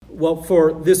Well,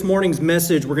 for this morning's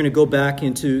message, we're going to go back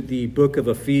into the book of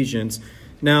Ephesians.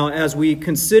 Now, as we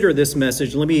consider this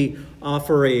message, let me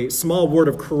offer a small word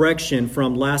of correction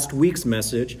from last week's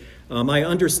message. I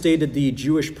understated the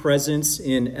Jewish presence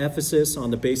in Ephesus on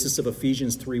the basis of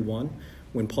Ephesians 3:1,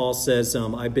 when Paul says,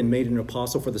 I've been made an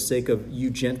apostle for the sake of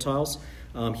you Gentiles.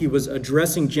 He was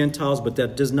addressing Gentiles, but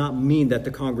that does not mean that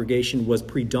the congregation was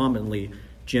predominantly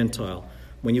Gentile.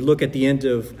 When you look at the end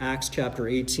of Acts chapter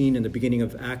 18 and the beginning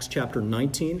of Acts chapter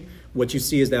 19, what you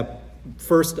see is that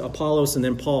first Apollos and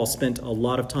then Paul spent a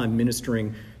lot of time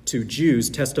ministering to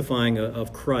Jews, testifying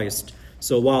of Christ.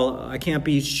 So while I can't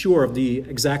be sure of the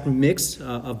exact mix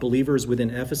of believers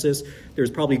within Ephesus, there's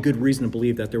probably good reason to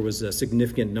believe that there was a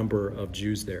significant number of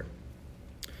Jews there.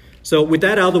 So with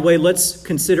that out of the way, let's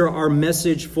consider our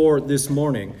message for this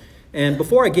morning. And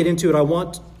before I get into it, I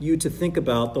want you to think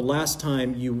about the last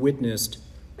time you witnessed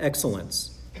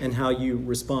excellence and how you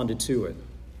responded to it.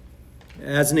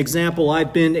 As an example,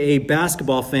 I've been a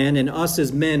basketball fan, and us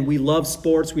as men, we love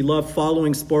sports, we love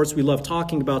following sports, we love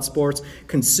talking about sports,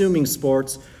 consuming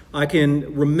sports. I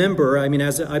can remember,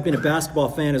 as I've been a basketball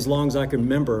fan as long as I can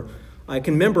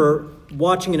remember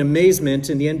watching in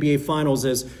amazement in the NBA Finals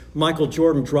as Michael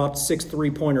Jordan dropped 6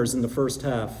 3-pointers in the first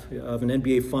half of an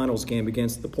NBA Finals game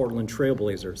against the Portland Trail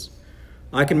Blazers.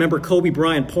 I can remember Kobe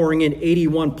Bryant pouring in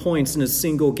 81 points in a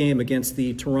single game against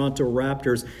the Toronto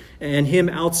Raptors, and him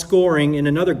outscoring in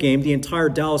another game the entire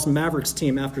Dallas Mavericks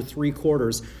team after 3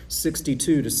 quarters,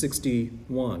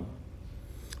 62-61.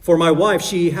 For my wife,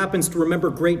 she happens to remember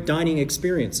great dining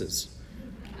experiences.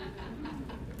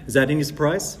 Is that any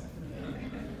surprise?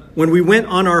 When we went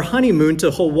on our honeymoon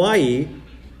to Hawaii,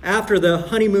 after the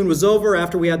honeymoon was over,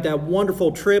 after we had that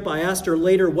wonderful trip, I asked her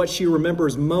later what she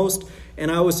remembers most, and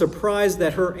I was surprised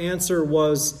that her answer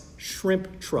was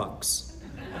shrimp trucks.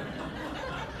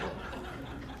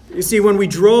 You see, when we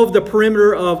drove the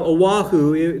perimeter of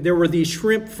Oahu, there were these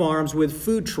shrimp farms with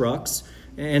food trucks,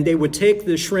 and they would take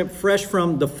the shrimp fresh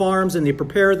from the farms and they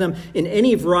prepare them in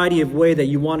any variety of way that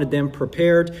you wanted them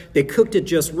prepared. They cooked it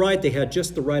just right. They had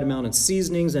just the right amount of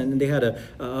seasonings, and they had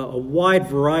a wide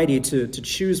variety to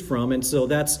choose from. And so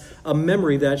that's a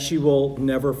memory that she will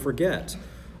never forget.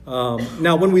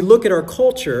 Now, when we look at our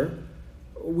culture,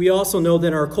 we also know that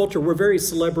in our culture, we're very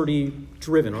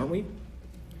celebrity-driven, aren't we?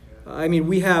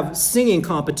 We have singing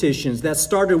competitions that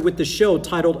started with the show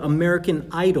titled American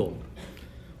Idol.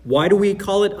 Why do we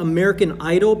call it American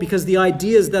Idol? Because the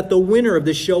idea is that the winner of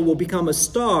the show will become a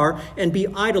star and be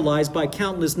idolized by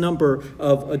countless number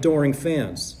of adoring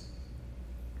fans.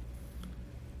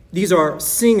 These are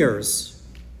singers,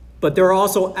 but there are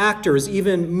also actors,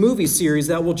 even movie series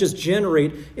that will just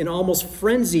generate an almost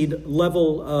frenzied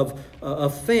level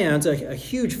of fans, a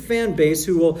huge fan base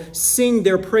who will sing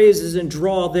their praises and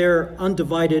draw their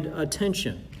undivided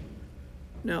attention.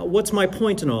 Now, what's my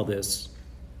point in all this?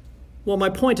 Well,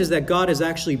 my point is that God has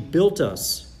actually built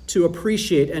us to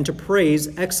appreciate and to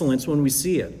praise excellence when we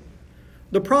see it.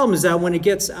 The problem is that when it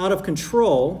gets out of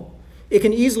control, it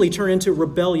can easily turn into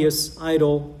rebellious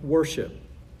idol worship.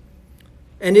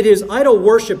 And it is idol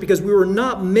worship because we were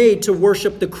not made to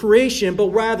worship the creation, but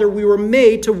rather we were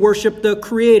made to worship the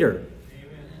Creator. Amen.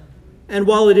 And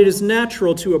while it is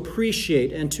natural to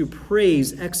appreciate and to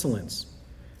praise excellence,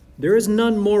 there is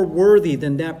none more worthy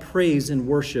than that praise and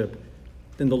worship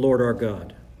than the Lord our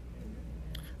God.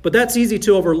 But that's easy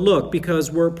to overlook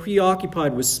because we're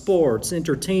preoccupied with sports,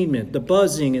 entertainment, the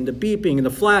buzzing and the beeping and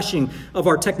the flashing of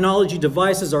our technology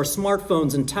devices, our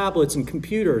smartphones and tablets and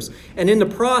computers. And in the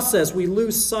process, we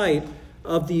lose sight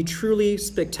of the truly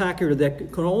spectacular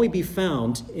that can only be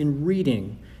found in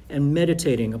reading and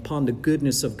meditating upon the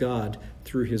goodness of God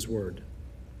through His Word.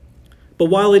 But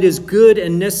while it is good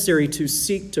and necessary to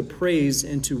seek to praise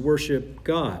and to worship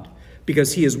God,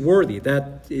 because He is worthy.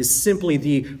 That is simply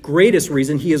the greatest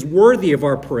reason. He is worthy of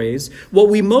our praise. What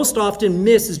we most often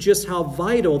miss is just how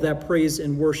vital that praise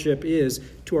and worship is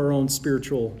to our own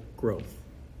spiritual growth.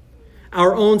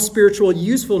 Our own spiritual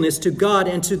usefulness to God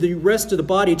and to the rest of the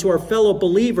body, to our fellow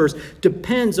believers,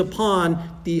 depends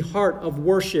upon the heart of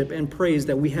worship and praise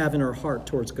that we have in our heart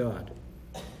towards God.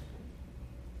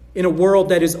 In a world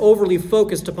that is overly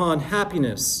focused upon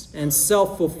happiness and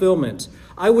self-fulfillment,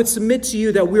 I would submit to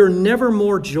you that we are never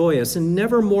more joyous and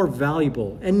never more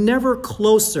valuable and never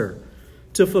closer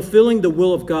to fulfilling the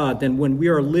will of God than when we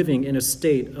are living in a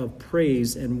state of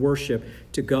praise and worship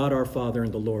to God our Father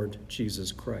and the Lord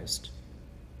Jesus Christ.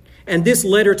 And this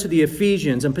letter to the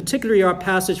Ephesians, and particularly our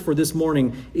passage for this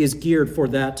morning, is geared for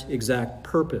that exact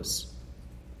purpose.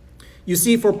 You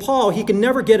see, for Paul, he can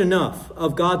never get enough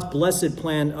of God's blessed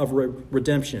plan of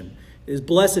redemption, his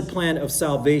blessed plan of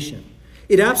salvation.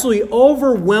 It absolutely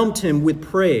overwhelmed him with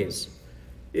praise.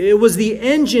 It was the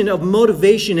engine of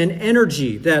motivation and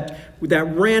energy that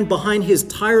ran behind his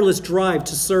tireless drive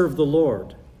to serve the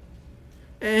Lord.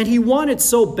 And he wanted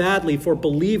so badly for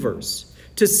believers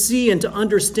to see and to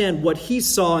understand what he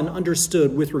saw and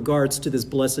understood with regards to this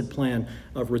blessed plan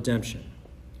of redemption.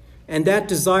 And that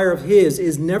desire of his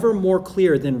is never more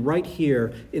clear than right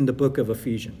here in the book of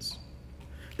Ephesians.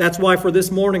 That's why for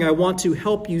this morning I want to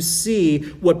help you see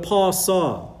what Paul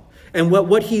saw and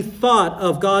what he thought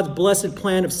of God's blessed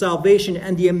plan of salvation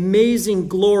and the amazing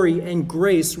glory and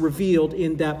grace revealed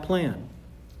in that plan.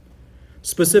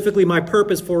 Specifically, my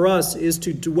purpose for us is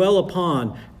to dwell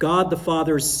upon God the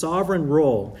Father's sovereign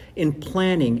role in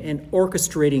planning and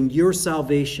orchestrating your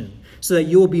salvation so that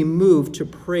you will be moved to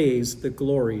praise the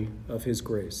glory of his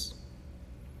grace.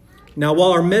 Now,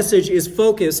 while our message is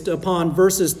focused upon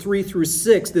verses 3 through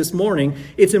 6 this morning,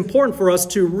 it's important for us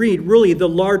to read really the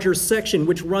larger section,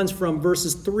 which runs from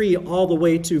verses 3 all the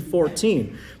way to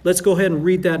 14. Let's go ahead and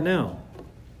read that now.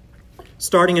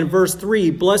 Starting in verse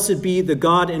 3, "Blessed be the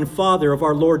God and Father of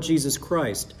our Lord Jesus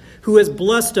Christ, who has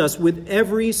blessed us with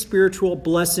every spiritual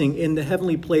blessing in the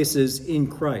heavenly places in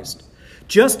Christ,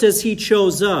 just as he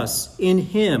chose us in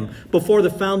him before the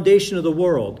foundation of the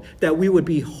world, that we would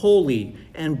be holy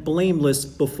and blameless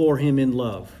before him in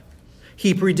love.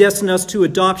 He predestined us to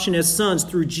adoption as sons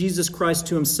through Jesus Christ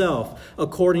to himself,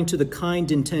 according to the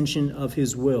kind intention of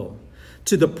his will,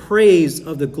 to the praise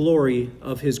of the glory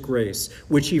of his grace,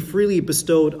 which he freely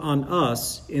bestowed on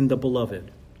us in the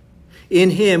beloved.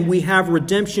 In him we have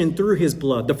redemption through his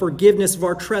blood, the forgiveness of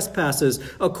our trespasses,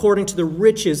 according to the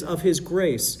riches of his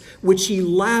grace, which he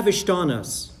lavished on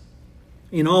us.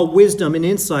 In all wisdom and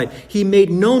insight, he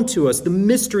made known to us the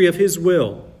mystery of his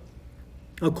will,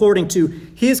 according to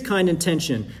his kind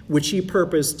intention, which he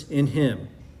purposed in him,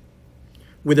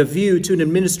 with a view to an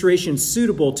administration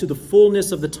suitable to the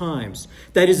fullness of the times,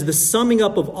 that is, the summing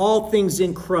up of all things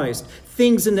in Christ,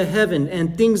 things in the heaven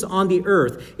and things on the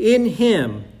earth. In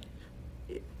him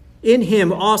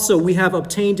also we have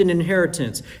obtained an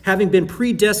inheritance, having been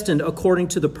predestined according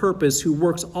to the purpose, who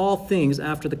works all things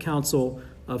after the counsel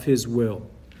of his will,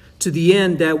 to the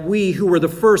end that we who were the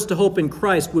first to hope in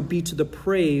Christ would be to the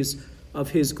praise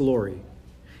of his glory.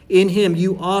 In him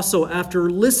you also, after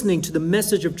listening to the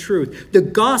message of truth, the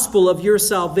gospel of your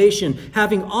salvation,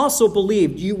 having also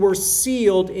believed, you were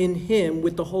sealed in him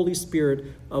with the Holy Spirit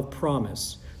of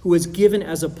promise, who is given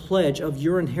as a pledge of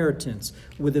your inheritance,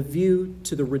 with a view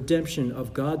to the redemption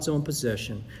of God's own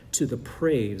possession, to the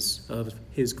praise of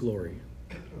his glory."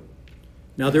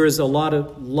 Now there is a lot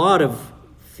of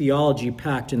theology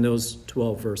packed in those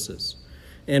 12 verses.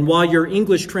 And while your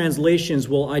English translations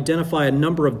will identify a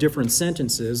number of different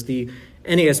sentences, the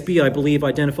NASB, I believe,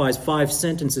 identifies 5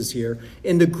 sentences here.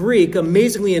 In the Greek,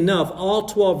 amazingly enough, all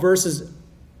 12 verses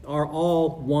are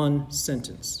all one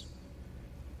sentence.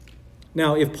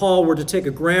 Now, if Paul were to take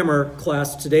a grammar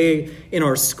class today in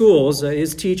our schools,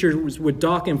 his teachers would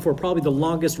dock him for probably the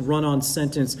longest run-on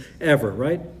sentence ever,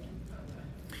 right?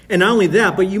 And not only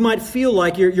that, but you might feel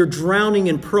like you're drowning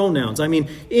in pronouns. I mean,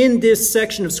 in this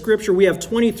section of Scripture, we have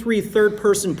 23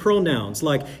 third-person pronouns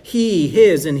like he,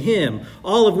 his, and him,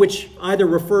 all of which either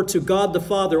refer to God the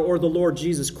Father or the Lord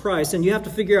Jesus Christ, and you have to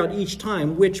figure out each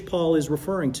time which Paul is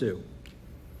referring to.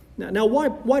 Now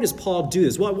why does Paul do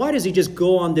this? Why does he just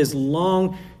go on this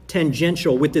long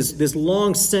tangential with this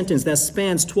long sentence that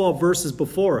spans 12 verses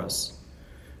before us?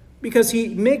 Because he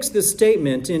makes this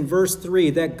statement in verse 3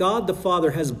 that God the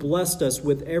Father has blessed us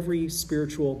with every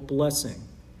spiritual blessing.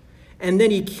 And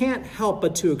then he can't help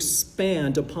but to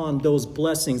expand upon those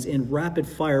blessings in rapid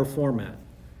fire format.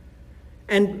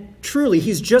 And truly,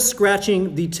 he's just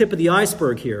scratching the tip of the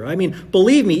iceberg here. I mean,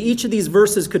 believe me, each of these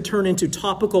verses could turn into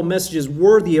topical messages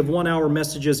worthy of 1-hour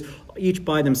messages each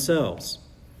by themselves.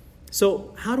 So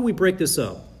how do we break this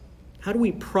up? How do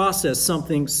we process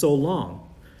something so long?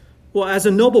 Well, as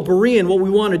a noble Berean, what we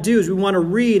want to do is we want to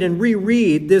read and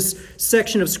reread this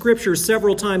section of Scripture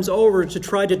several times over to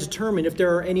try to determine if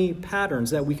there are any patterns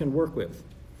that we can work with,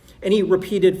 any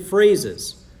repeated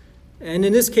phrases. And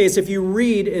in this case, if you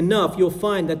read enough, you'll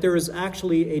find that there is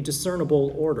actually a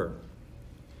discernible order.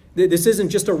 This isn't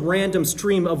just a random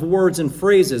stream of words and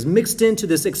phrases. Mixed into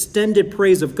this extended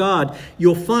praise of God,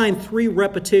 you'll find 3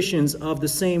 repetitions of the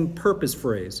same purpose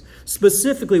phrase.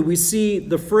 Specifically, we see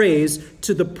the phrase,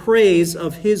 to the praise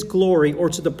of his glory, or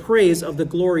to the praise of the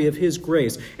glory of his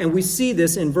grace. And we see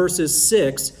this in verses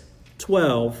 6,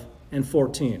 12, and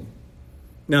 14.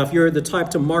 Now, if you're the type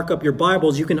to mark up your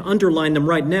Bibles, you can underline them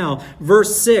right now.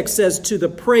 Verse 6 says, to the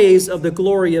praise of the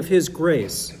glory of his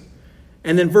grace.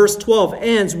 And then verse 12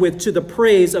 ends with to the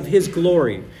praise of his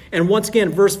glory. And once again,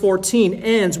 verse 14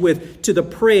 ends with to the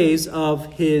praise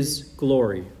of his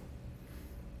glory.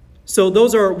 So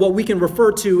those are what we can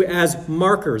refer to as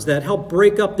markers that help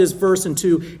break up this verse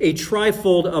into a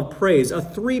trifold of praise, a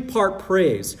three-part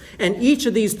praise. And each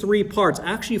of these three parts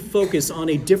actually focus on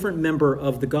a different member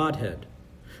of the Godhead.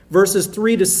 Verses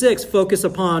 3 to 6 focus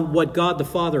upon what God the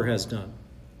Father has done.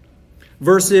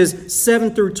 Verses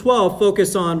 7 through 12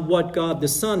 focus on what God the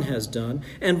Son has done.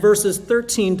 And verses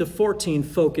 13 to 14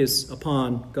 focus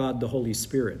upon God the Holy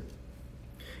Spirit.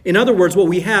 In other words, what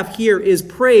we have here is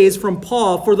praise from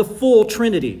Paul for the full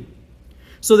Trinity.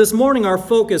 So this morning our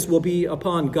focus will be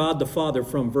upon God the Father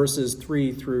from verses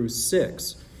 3 through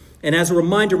 6. And as a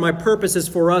reminder, my purpose is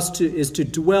for us to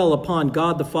dwell upon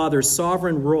God the Father's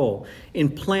sovereign role in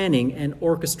planning and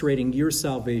orchestrating your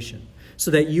salvation,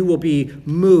 so that you will be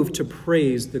moved to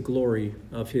praise the glory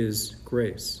of his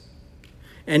grace.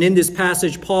 And in this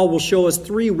passage, Paul will show us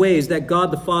three ways that God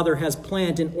the Father has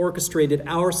planned and orchestrated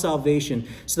our salvation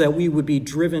so that we would be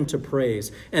driven to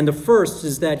praise. And the first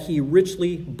is that he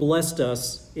richly blessed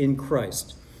us in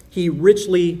Christ. He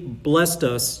richly blessed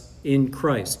us in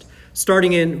Christ.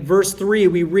 Starting in verse 3,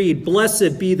 we read,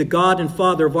 "Blessed be the God and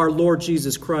Father of our Lord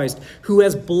Jesus Christ, who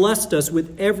has blessed us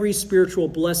with every spiritual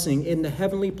blessing in the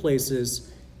heavenly places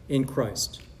in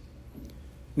Christ."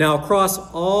 Now, across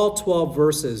all 12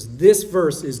 verses, this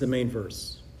verse is the main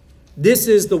verse. This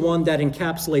is the one that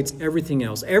encapsulates everything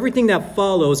else. Everything that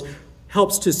follows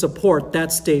helps to support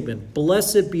that statement.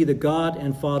 Blessed be the God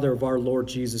and Father of our Lord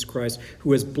Jesus Christ,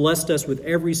 who has blessed us with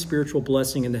every spiritual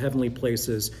blessing in the heavenly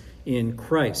places in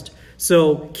Christ.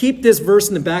 So keep this verse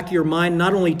in the back of your mind,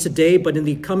 not only today, but in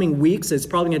the coming weeks. It's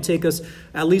probably going to take us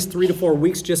at least 3 to 4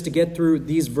 weeks just to get through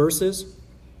these verses.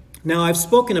 Now, I've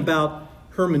spoken about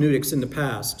hermeneutics in the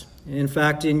past. In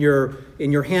fact, in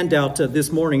your handout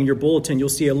this morning, in your bulletin, you'll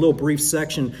see a little brief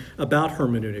section about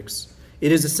hermeneutics.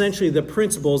 It is essentially the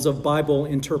principles of Bible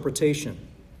interpretation.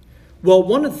 Well,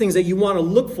 one of the things that you want to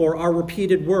look for are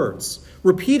repeated words.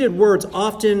 Repeated words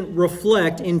often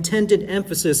reflect intended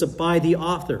emphasis by the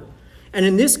author. And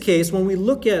in this case, when we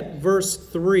look at verse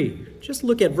 3, just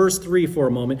look at verse 3 for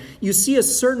a moment, you see a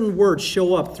certain word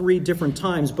show up 3 different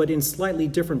times, but in slightly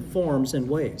different forms and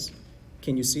ways.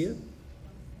 Can you see it?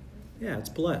 Yeah, it's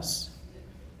bless.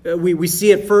 We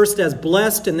see it first as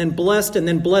blessed and then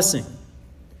blessing.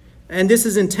 And this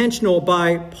is intentional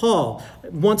by Paul.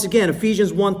 Once again,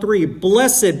 Ephesians 1:3,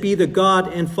 "Blessed be the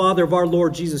God and Father of our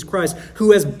Lord Jesus Christ,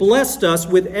 who has blessed us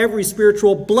with every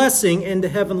spiritual blessing in the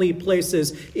heavenly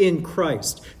places in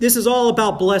Christ." This is all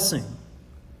about blessing.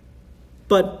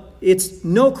 But it's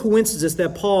no coincidence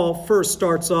that Paul first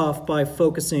starts off by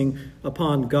focusing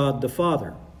upon God the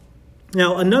Father.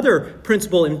 Now, another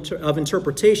principle of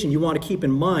interpretation you want to keep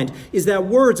in mind is that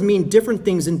words mean different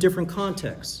things in different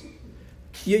contexts.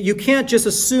 You can't just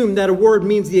assume that a word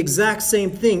means the exact same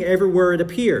thing everywhere it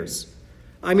appears.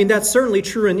 I mean, that's certainly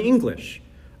true in English.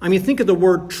 I mean, think of the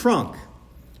word trunk.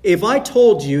 If I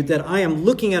told you that I am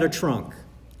looking at a trunk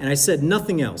and I said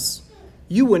nothing else,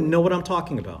 you wouldn't know what I'm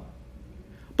talking about.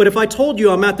 But if I told you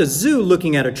I'm at the zoo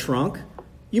looking at a trunk,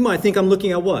 you might think I'm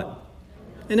looking at what?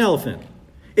 An elephant.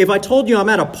 If I told you I'm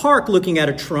at a park looking at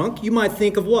a trunk, you might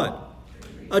think of what?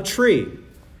 A tree.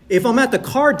 If I'm at the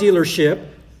car dealership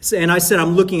and I said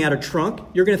I'm looking at a trunk,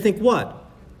 you're going to think what?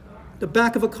 The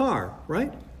back of a car,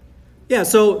 right? Yeah,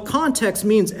 so context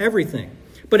means everything.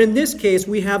 But in this case,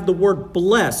 we have the word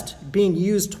blessed being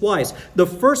used twice. The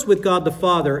first with God the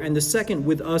Father and the second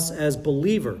with us as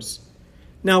believers.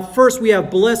 Now, first we have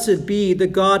blessed be the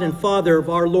God and Father of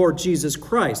our Lord Jesus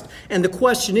Christ. And the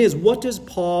question is, what does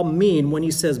Paul mean when he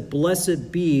says,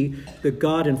 blessed be the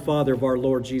God and Father of our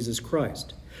Lord Jesus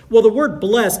Christ? Well, the word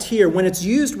blessed here, when it's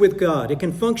used with God, it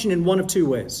can function in one of two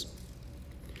ways.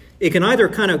 It can either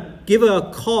kind of give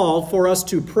a call for us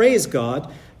to praise God,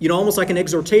 almost like an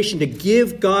exhortation to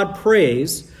give God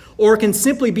praise, or it can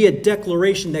simply be a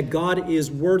declaration that God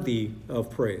is worthy of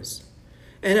praise.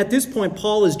 And at this point,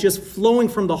 Paul is just flowing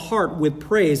from the heart with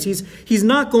praise. He's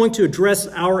not going to address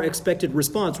our expected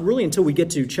response really until we get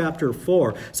to chapter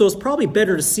 4. So it's probably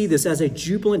better to see this as a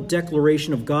jubilant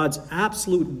declaration of God's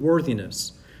absolute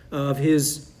worthiness of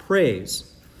his praise.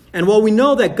 And while we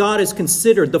know that God is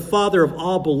considered the Father of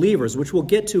all believers, which we'll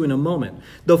get to in a moment,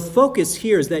 the focus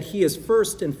here is that he is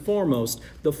first and foremost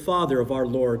the Father of our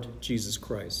Lord Jesus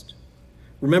Christ.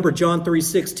 Remember John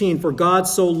 3:16, "For God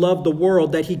so loved the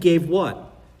world that he gave" what?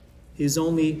 His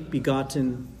only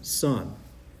begotten Son.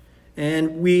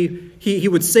 And he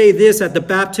would say this at the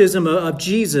baptism of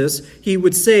Jesus. He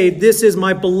would say, "This is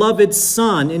my beloved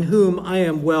Son in whom I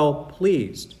am well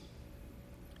pleased."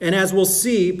 And as we'll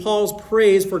see, Paul's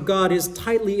praise for God is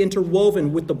tightly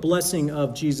interwoven with the blessing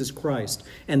of Jesus Christ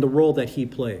and the role that he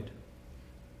played.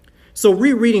 So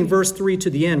rereading verse 3 to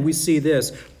the end, we see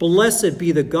this: "Blessed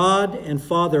be the God and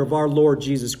Father of our Lord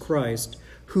Jesus Christ,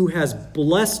 who has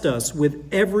blessed us with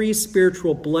every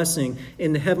spiritual blessing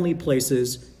in the heavenly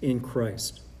places in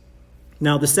Christ."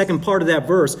 Now, the second part of that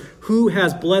verse, who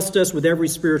has blessed us with every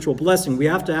spiritual blessing, we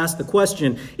have to ask the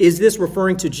question, is this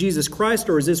referring to Jesus Christ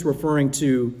or is this referring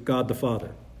to God the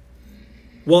Father?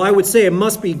 Well, I would say it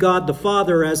must be God the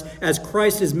Father, as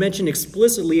Christ is mentioned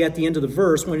explicitly at the end of the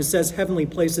verse when it says heavenly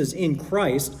places in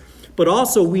Christ. But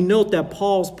also we note that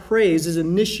Paul's praise is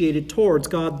initiated towards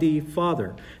God the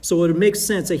Father. So it makes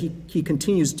sense that he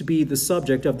continues to be the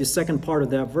subject of the second part of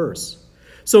that verse.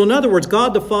 So in other words,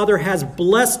 God the Father has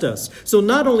blessed us. So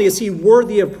not only is he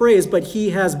worthy of praise, but he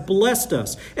has blessed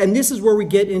us. And this is where we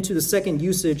get into the second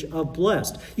usage of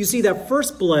blessed. You see, that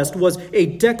first blessed was a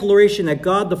declaration that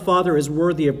God the Father is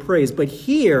worthy of praise. But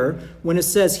here, when it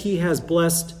says he has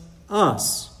blessed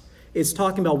us, it's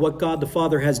talking about what God the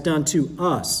Father has done to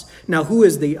us. Now, who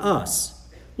is the us?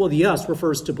 Well, the us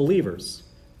refers to believers.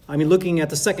 I mean, looking at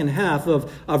the second half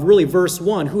of really verse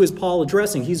 1, who is Paul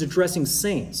addressing? He's addressing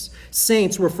saints.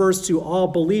 Saints refers to all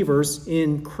believers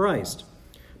in Christ.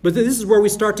 But this is where we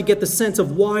start to get the sense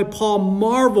of why Paul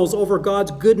marvels over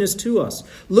God's goodness to us.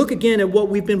 Look again at what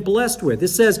we've been blessed with. It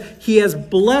says, he has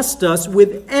blessed us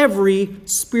with every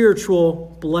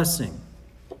spiritual blessing.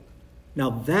 Now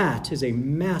that is a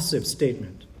massive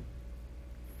statement.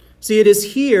 See, it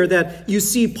is here that you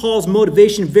see Paul's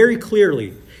motivation very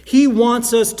clearly. He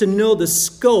wants us to know the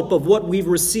scope of what we've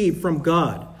received from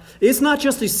God. It's not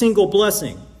just a single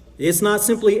blessing. It's not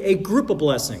simply a group of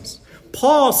blessings.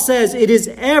 Paul says it is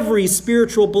every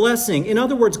spiritual blessing. In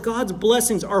other words, God's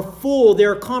blessings are full.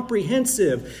 They're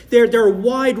comprehensive. They're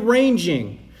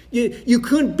wide-ranging. You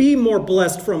couldn't be more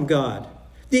blessed from God.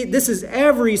 This is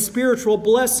every spiritual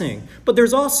blessing. But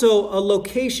there's also a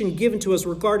location given to us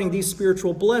regarding these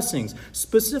spiritual blessings.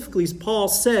 Specifically, Paul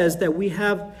says that we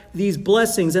have these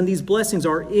blessings, and these blessings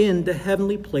are in the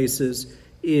heavenly places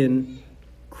in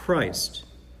Christ.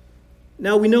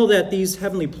 Now, we know that these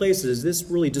heavenly places, this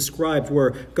really describes where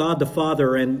God the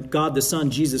Father and God the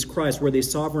Son, Jesus Christ, where they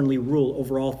sovereignly rule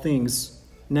over all things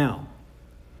now.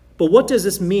 But what does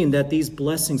this mean that these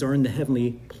blessings are in the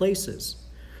heavenly places?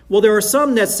 Well, there are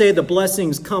some that say the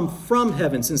blessings come from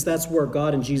heaven, since that's where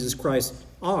God and Jesus Christ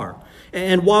are.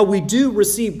 And while we do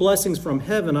receive blessings from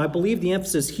heaven, I believe the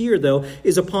emphasis here, though,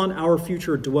 is upon our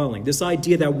future dwelling. This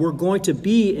idea that we're going to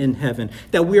be in heaven,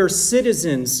 that we are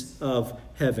citizens of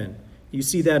heaven. You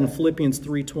see that in Philippians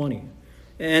 3:20.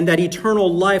 And that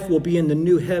eternal life will be in the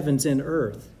new heavens and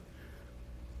earth.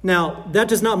 Now, that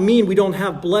does not mean we don't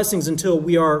have blessings until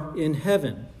we are in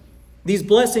heaven. These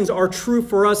blessings are true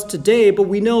for us today, but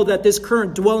we know that this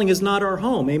current dwelling is not our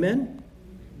home. Amen?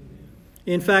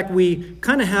 In fact, we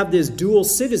kind of have this dual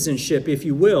citizenship, if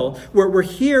you will, where we're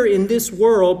here in this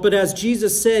world, but as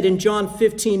Jesus said in John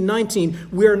 15:19,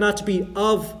 we are not to be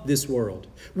of this world.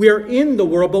 We are in the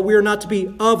world, but we are not to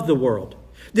be of the world.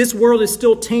 This world is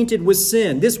still tainted with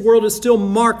sin. This world is still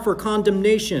marked for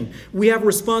condemnation. We have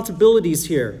responsibilities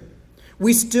here.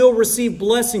 We still receive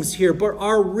blessings here, but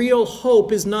our real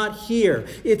hope is not here.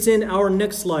 It's in our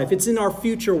next life. It's in our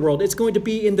future world. It's going to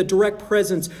be in the direct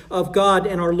presence of God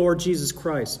and our Lord Jesus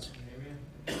Christ.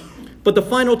 Amen. But the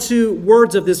final two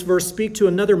words of this verse speak to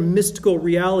another mystical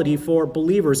reality for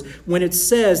believers when it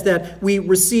says that we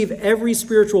receive every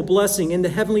spiritual blessing in the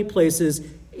heavenly places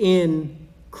in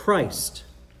Christ.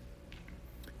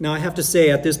 Now, I have to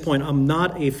say at this point, I'm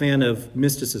not a fan of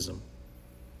mysticism.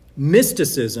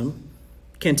 Mysticism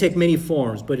can take many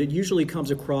forms, but it usually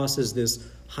comes across as this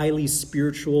highly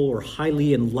spiritual or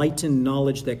highly enlightened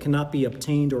knowledge that cannot be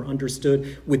obtained or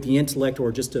understood with the intellect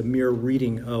or just a mere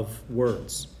reading of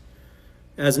words.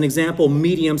 As an example,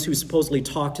 mediums who supposedly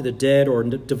talk to the dead or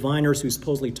diviners who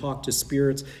supposedly talk to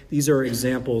spirits, these are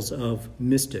examples of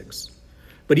mystics.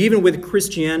 But even with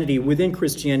Christianity, within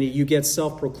Christianity, you get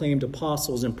self-proclaimed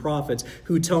apostles and prophets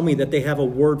who tell me that they have a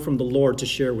word from the Lord to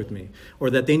share with me, or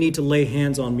that they need to lay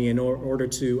hands on me in order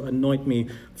to anoint me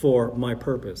for my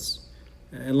purpose.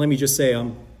 And let me just say,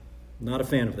 I'm not a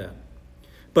fan of that.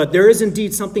 But there is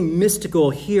indeed something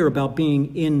mystical here about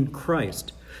being in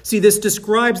Christ. See, this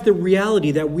describes the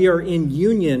reality that we are in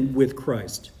union with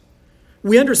Christ.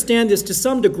 We understand this to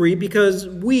some degree because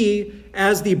we,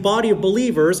 as the body of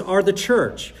believers, are the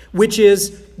church, which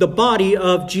is the body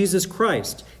of Jesus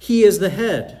Christ. He is the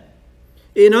head.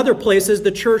 In other places,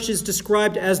 the church is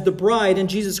described as the bride, and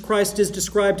Jesus Christ is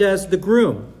described as the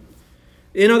groom.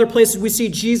 In other places, we see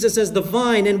Jesus as the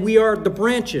vine and we are the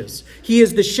branches. He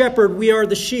is the shepherd, we are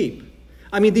the sheep.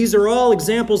 I mean, these are all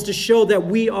examples to show that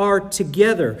we are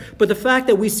together. But the fact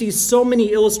that we see so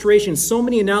many illustrations, so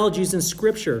many analogies in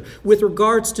Scripture with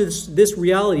regards to this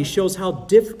reality shows how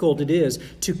difficult it is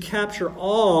to capture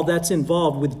all that's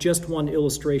involved with just one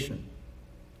illustration.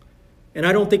 And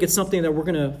I don't think it's something that we're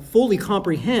going to fully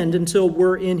comprehend until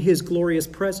we're in his glorious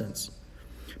presence.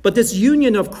 But this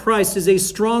union of Christ is a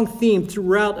strong theme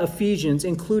throughout Ephesians,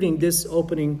 including this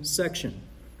opening section.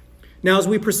 Now, as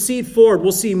we proceed forward,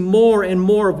 we'll see more and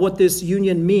more of what this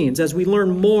union means as we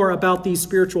learn more about these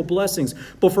spiritual blessings.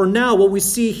 But for now, what we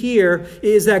see here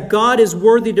is that God is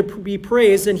worthy to be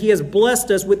praised, and he has blessed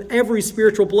us with every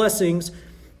spiritual blessing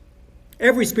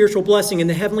in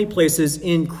the heavenly places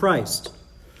in Christ.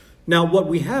 Now, what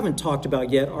we haven't talked about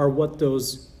yet are what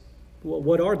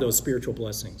are those spiritual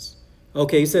blessings?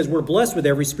 Okay, he says we're blessed with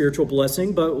every spiritual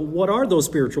blessing, but what are those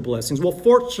spiritual blessings? Well,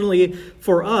 fortunately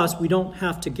for us, we don't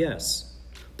have to guess.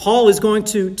 Paul is going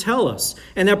to tell us,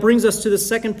 and that brings us to the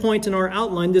second point in our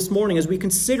outline this morning as we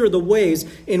consider the ways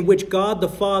in which God the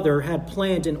Father had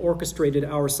planned and orchestrated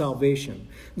our salvation.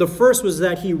 The first was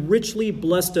that he richly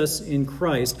blessed us in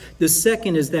Christ. The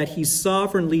second is that he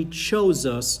sovereignly chose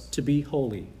us to be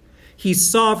holy. He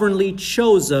sovereignly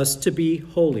chose us to be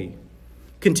holy.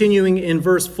 Continuing in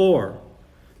verse 4,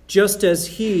 just as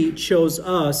he chose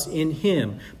us in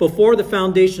him before the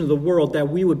foundation of the world, that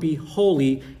we would be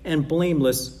holy and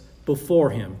blameless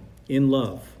before him in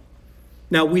love.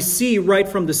 Now we see right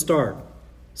from the start,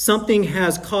 something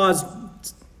has caused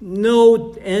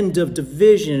no end of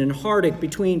division and heartache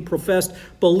between professed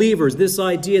believers. This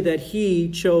idea that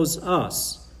he chose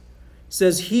us. It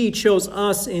says he chose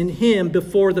us in him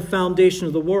before the foundation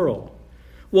of the world.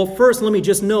 Well, first, let me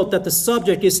just note that the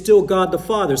subject is still God the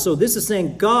Father. So this is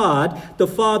saying God the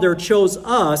Father chose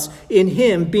us in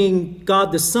him, being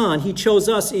God the Son. He chose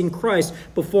us in Christ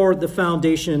before the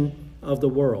foundation of the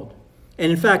world.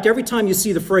 And in fact, every time you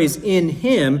see the phrase in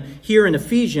him here in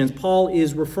Ephesians, Paul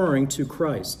is referring to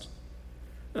Christ.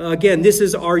 Again, this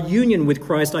is our union with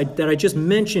Christ that I just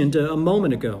mentioned a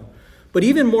moment ago. But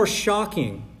even more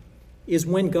shocking is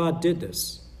when God did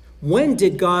this. When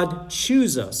did God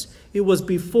choose us? It was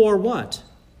before what?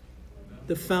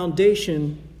 The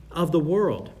foundation of the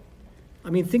world.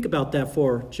 I mean, think about that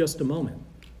for just a moment.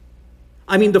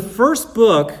 I mean, the first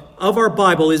book of our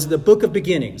Bible is the book of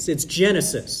beginnings. It's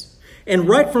Genesis. And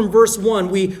right from verse 1,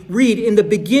 we read, in the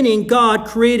beginning, God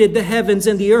created the heavens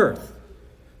and the earth.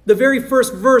 The very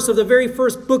first verse of the very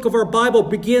first book of our Bible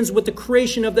begins with the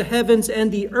creation of the heavens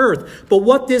and the earth. But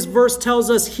what this verse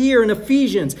tells us here in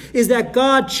Ephesians is that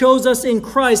God chose us in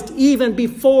Christ even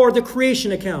before the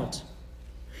creation account.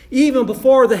 Even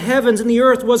before the heavens and the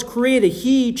earth was created,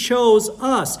 he chose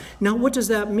us. Now, what does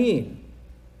that mean?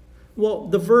 Well,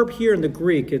 the verb here in the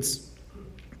Greek, it's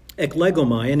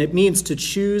eklegomai, and it means to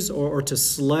choose or to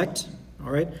select,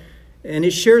 all right? And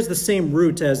it shares the same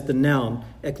root as the noun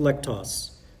eklektos,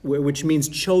 which means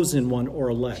chosen one or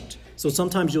elect. So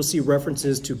sometimes you'll see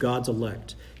references to God's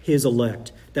elect, his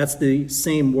elect. That's the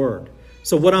same word.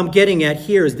 So what I'm getting at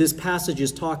here is this passage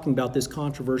is talking about this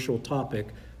controversial topic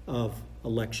of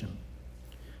election.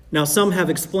 Now, some have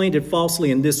explained it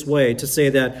falsely in this way to say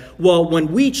that, well,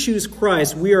 when we choose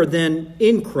Christ, we are then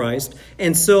in Christ.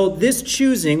 And so this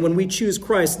choosing, when we choose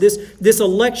Christ, this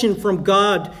election from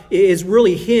God is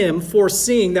really him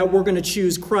foreseeing that we're going to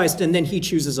choose Christ, and then he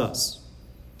chooses us.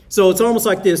 So it's almost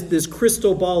like this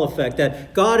crystal ball effect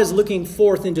that God is looking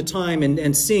forth into time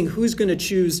and seeing who's going to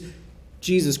choose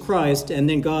Jesus Christ, and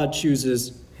then God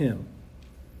chooses him.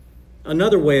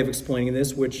 Another way of explaining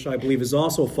this, which I believe is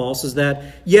also false, is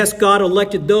that, yes, God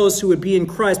elected those who would be in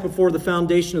Christ before the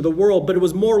foundation of the world, but it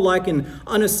was more like an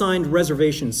unassigned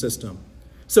reservation system.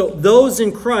 So those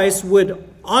in Christ would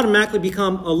automatically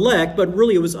become elect, but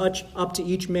really it was up to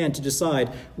each man to decide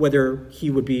whether he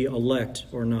would be elect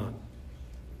or not.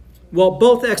 Well,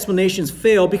 both explanations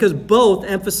fail because both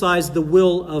emphasize the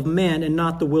will of man and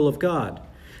not the will of God.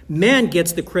 Man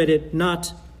gets the credit,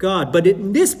 not God. But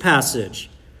in this passage,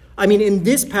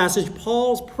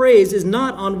 Paul's praise is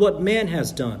not on what man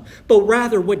has done, but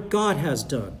rather what God has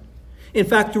done. In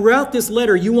fact, throughout this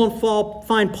letter, you won't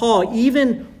find Paul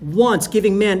even once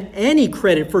giving man any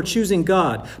credit for choosing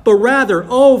God, but rather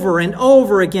over and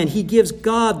over again, he gives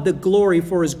God the glory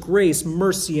for his grace,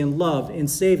 mercy, and love in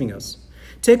saving us.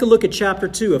 Take a look at chapter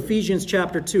 2, Ephesians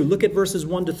chapter 2. Look at verses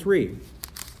 1 to 3.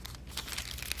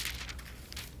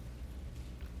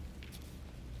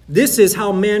 This is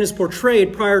how man is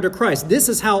portrayed prior to Christ. This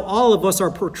is how all of us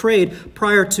are portrayed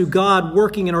prior to God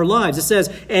working in our lives. It says,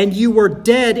 "And you were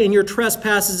dead in your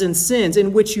trespasses and sins,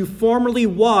 in which you formerly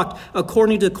walked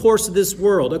according to the course of this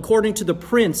world, according to the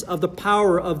prince of the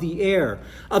power of the air,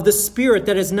 of the spirit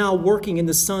that is now working in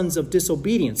the sons of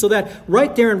disobedience." So that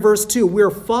right there in verse 2, we're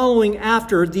following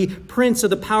after the prince of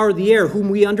the power of the air, whom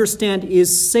we understand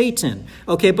is Satan.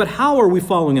 Okay, but how are we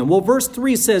following him? Well, verse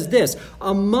 3 says this,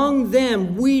 "Among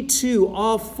them we too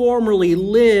all formerly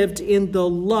lived in the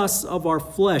lusts of our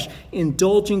flesh,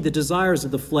 indulging the desires of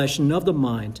the flesh and of the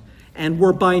mind, and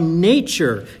were by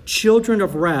nature children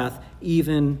of wrath,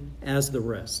 even as the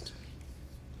rest."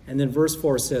 And then verse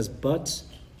 4 says, "But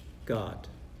God,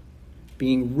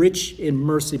 being rich in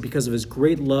mercy because of his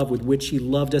great love with which he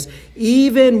loved us,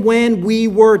 even when we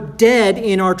were dead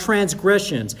in our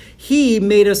transgressions, he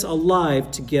made us alive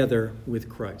together with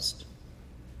Christ."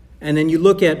 And then you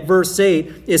look at verse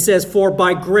 8, it says, "For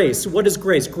by grace," what is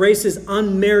grace? Grace is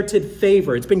unmerited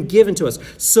favor. It's been given to us.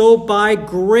 "So by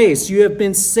grace you have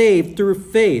been saved through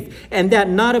faith, and that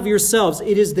not of yourselves,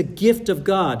 it is the gift of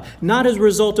God, not as a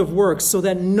result of works, so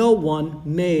that no one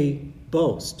may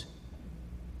boast."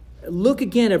 Look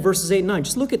again at verses 8 and 9.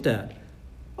 Just look at that.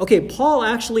 Okay, Paul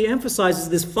actually emphasizes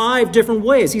this 5 different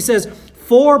ways. He says,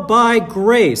 "For by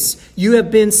grace you have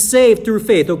been saved through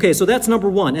faith." Okay, so that's number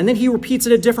 1. And then he repeats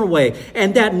it a different way.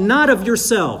 "And that not of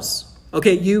yourselves."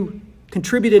 Okay, you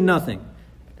contributed nothing.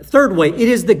 Third way, "It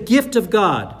is the gift of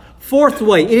God." Fourth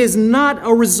way, "It is not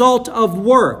a result of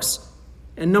works."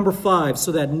 And number 5,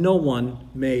 "So that no one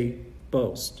may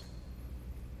boast."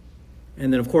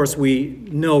 And then, of course, we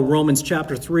know Romans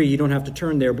chapter 3. You don't have to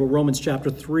turn there, but Romans chapter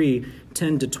 3,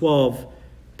 10 to 12,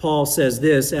 Paul says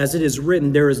this, "As it is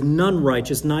written, there is none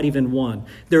righteous, not even one.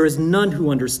 There is none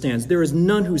who understands. There is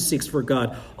none who seeks for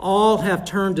God. All have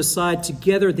turned aside.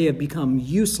 Together they have become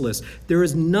useless. There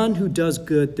is none who does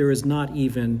good. There is not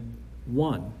even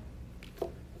one."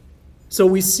 So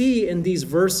we see in these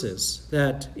verses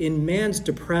that in man's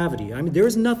depravity, there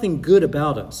is nothing good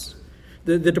about us.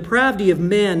 The depravity of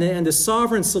man and the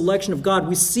sovereign selection of God,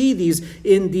 we see these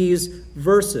in these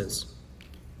verses.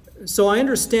 So I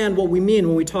understand what we mean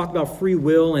when we talk about free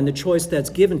will and the choice that's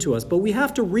given to us, but we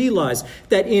have to realize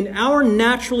that in our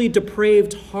naturally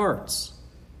depraved hearts,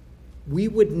 we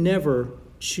would never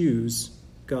choose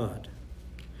God.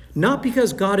 Not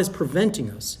because God is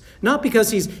preventing us, not because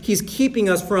he's keeping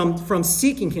us from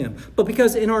seeking him, but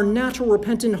because in our natural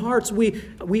repentant hearts, we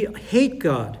hate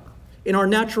God. In our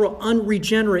natural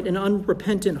unregenerate and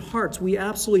unrepentant hearts, we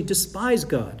absolutely despise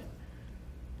God.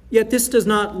 Yet this does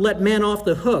not let man off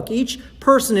the hook. Each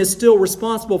person is still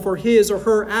responsible for his or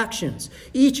her actions.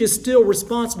 Each is still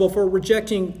responsible for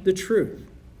rejecting the truth.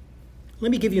 Let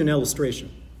me give you an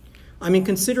illustration.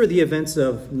 Consider the events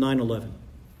of 9/11.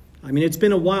 It's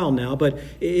been a while now, but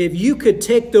if you could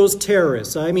take those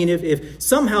terrorists, if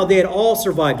somehow they had all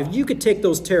survived, if you could take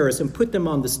those terrorists and put them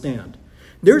on the stand,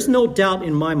 there's no doubt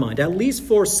in my mind, at least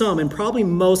for some, and probably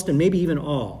most, and maybe even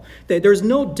all, that there's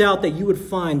no doubt that you would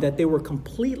find that they were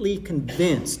completely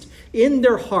convinced in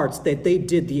their hearts that they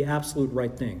did the absolute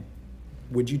right thing.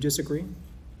 Would you disagree?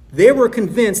 They were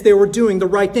convinced they were doing the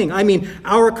right thing.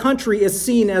 Our country is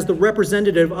seen as the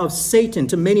representative of Satan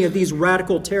to many of these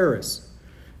radical terrorists.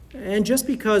 And just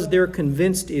because they're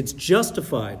convinced it's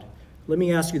justified, let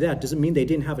me ask you that, does it mean they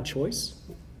didn't have a choice?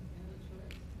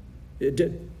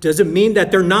 Does it mean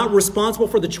that they're not responsible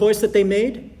for the choice that they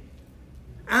made?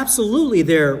 Absolutely,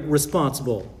 they're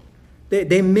responsible.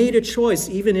 They made a choice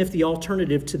even if the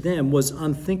alternative to them was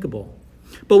unthinkable.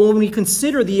 But when we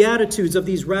consider the attitudes of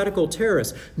these radical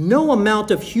terrorists, no amount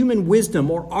of human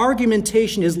wisdom or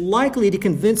argumentation is likely to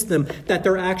convince them that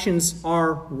their actions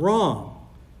are wrong.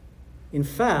 In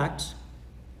fact,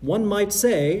 one might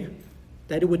say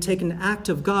that it would take an act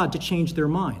of God to change their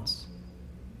minds.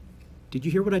 Did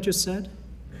you hear what I just said?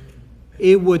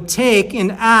 It would take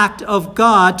an act of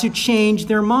God to change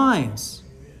their minds.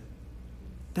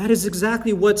 That is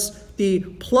exactly what's the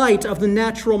plight of the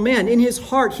natural man. In his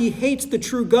heart, he hates the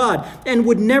true God and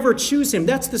would never choose him.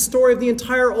 That's the story of the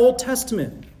entire Old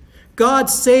Testament. God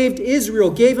saved Israel,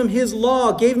 gave him his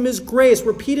law, gave him his grace,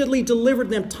 repeatedly delivered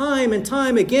them time and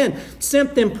time again,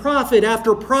 sent them prophet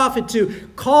after prophet to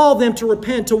call them to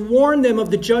repent, to warn them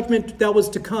of the judgment that was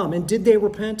to come. And did they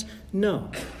repent? No.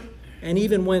 And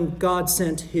even when God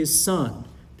sent his son,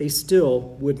 they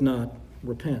still would not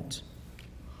repent.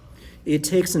 It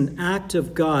takes an act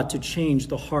of God to change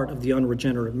the heart of the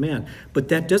unregenerate man. But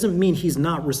that doesn't mean he's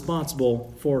not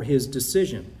responsible for his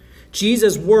decision.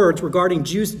 Jesus' words regarding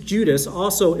Judas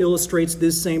also illustrates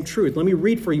this same truth. Let me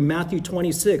read for you Matthew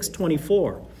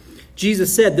 26:24.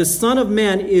 Jesus said, the Son of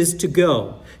Man is to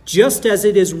go, just as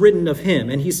it is written of him.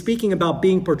 And he's speaking about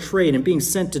being portrayed and being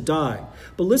sent to die.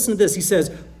 But listen to this. He says,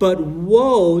 but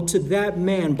woe to that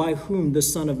man by whom the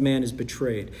Son of Man is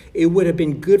betrayed. It would have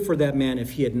been good for that man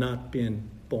if he had not been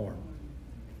born.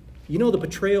 You know, the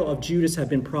betrayal of Judas had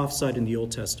been prophesied in the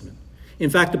Old Testament. In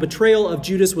fact, the betrayal of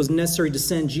Judas was necessary to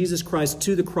send Jesus Christ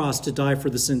to the cross to die for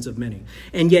the sins of many.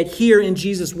 And yet here in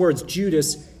Jesus' words,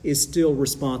 Judas is still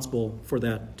responsible for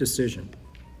that decision.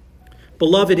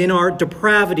 Beloved, in our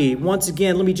depravity, once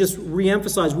again, let me just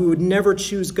reemphasize, we would never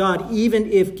choose God,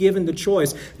 even if given the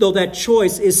choice, though that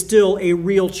choice is still a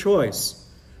real choice.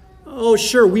 Oh,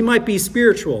 sure, we might be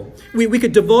spiritual. We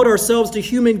could devote ourselves to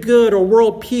human good or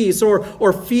world peace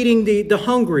or feeding the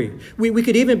hungry. We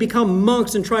could even become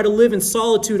monks and try to live in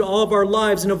solitude all of our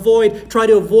lives and try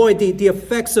to avoid the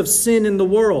effects of sin in the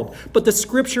world. But the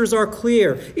scriptures are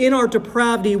clear. In our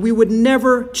depravity, we would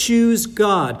never choose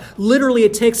God. Literally,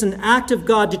 it takes an act of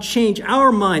God to change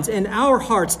our minds and our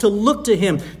hearts, to look to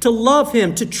him, to love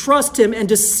him, to trust him, and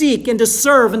to seek and to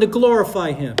serve and to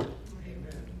glorify him.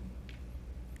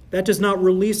 That does not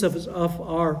release us of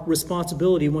our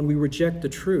responsibility when we reject the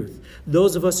truth.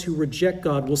 Those of us who reject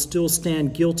God will still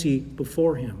stand guilty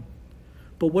before him.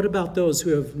 But what about those who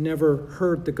have never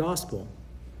heard the gospel?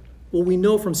 Well, we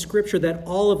know from Scripture that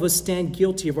all of us stand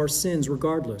guilty of our sins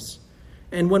regardless.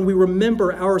 And when we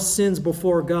remember our sins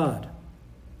before God,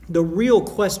 the real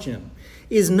question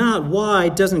is not why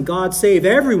doesn't God save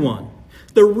everyone?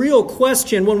 The real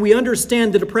question when we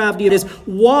understand the depravity is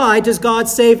why does God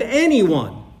save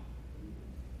anyone?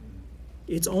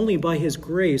 It's only by his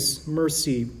grace,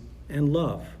 mercy, and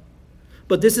love.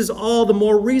 But this is all the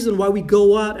more reason why we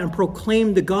go out and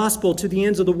proclaim the gospel to the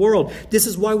ends of the world. This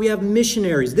is why we have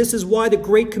missionaries. This is why the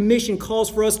Great Commission calls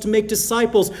for us to make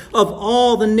disciples of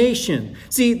all the nation.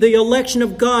 See, the election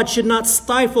of God should not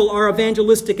stifle our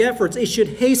evangelistic efforts. It should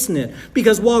hasten it.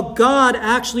 Because while God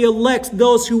actually elects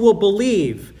those who will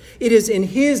believe, it is in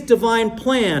his divine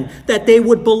plan that they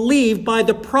would believe by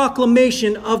the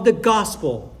proclamation of the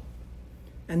gospel.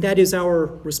 And that is our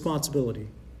responsibility.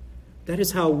 That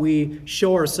is how we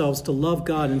show ourselves to love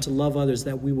God and to love others,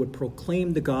 that we would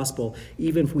proclaim the gospel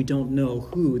even if we don't know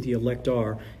who the elect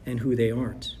are and who they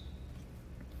aren't.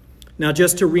 Now,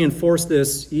 just to reinforce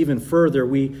this even further,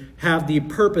 we have the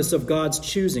purpose of God's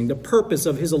choosing, the purpose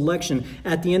of his election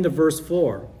at the end of verse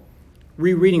 4.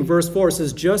 Rereading verse 4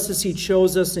 says, just as he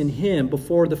chose us in him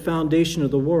before the foundation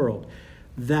of the world,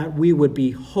 that we would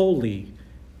be holy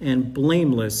and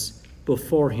blameless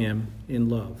before him in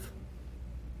love.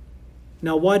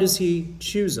 Now, why does he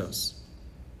choose us?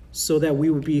 So that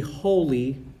we would be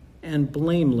holy and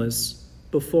blameless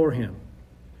before him.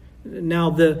 Now,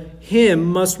 the him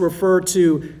must refer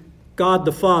to God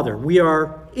the Father. We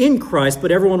are in Christ,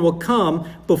 but everyone will come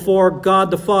before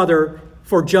God the Father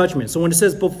for judgment. So when it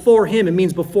says before him, it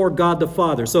means before God the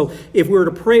Father. So if we were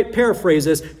to paraphrase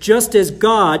this, just as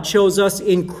God chose us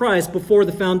in Christ before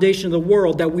the foundation of the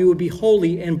world, that we would be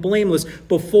holy and blameless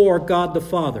before God the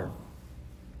Father.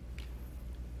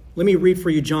 Let me read for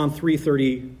you John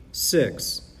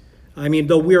 3:36.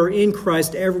 Though we are in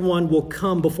Christ, everyone will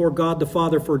come before God the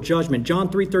Father for judgment. John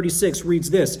 3:36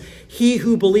 reads this, he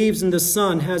who believes in the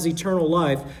Son has eternal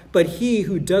life, but he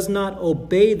who does not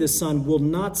obey the Son will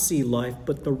not see life,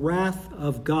 but the wrath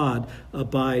of God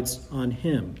abides on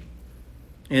him.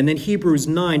 And then Hebrews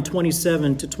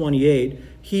 9:27-28.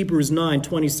 Hebrews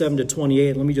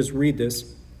 9:27-28. Let me just read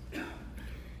this.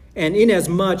 And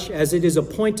inasmuch as it is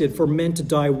appointed for men to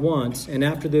die once, and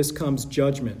after this comes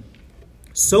judgment,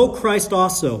 so Christ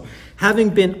also, having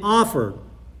been offered,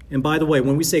 and by the way,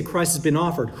 when we say Christ has been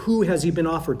offered, who has he been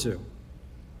offered to?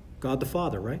 God the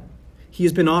Father, right? He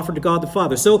has been offered to God the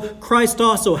Father. So Christ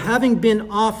also, having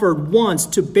been offered once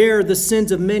to bear the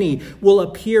sins of many, will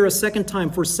appear a second time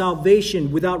for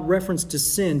salvation without reference to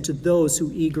sin to those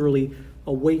who eagerly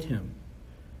await him.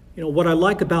 What I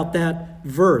like about that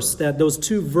verse, that those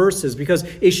two verses, because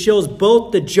it shows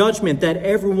both the judgment that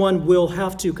everyone will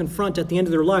have to confront at the end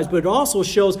of their lives, but it also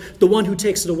shows the one who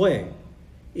takes it away.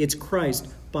 It's Christ,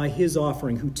 by his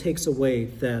offering, who takes away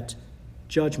that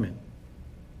judgment.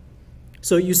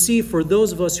 So you see, for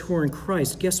those of us who are in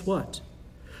Christ, guess what?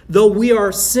 Though we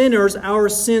are sinners, our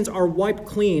sins are wiped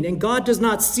clean, and God does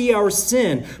not see our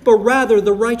sin, but rather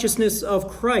the righteousness of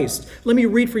Christ. Let me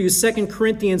read for you 2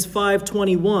 Corinthians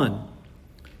 5:21.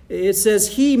 It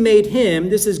says, he made him,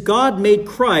 this is God made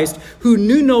Christ, who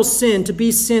knew no sin, to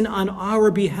be sin on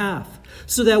our behalf,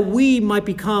 so that we might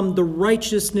become the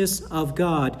righteousness of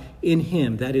God in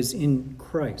him, that is, in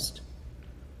Christ.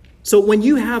 So when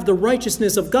you have the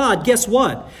righteousness of God, guess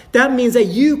what? That means that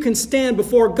you can stand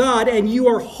before God and you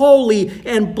are holy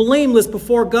and blameless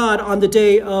before God on the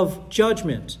day of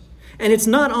judgment. And it's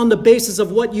not on the basis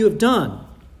of what you have done,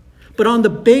 but on the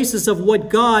basis of what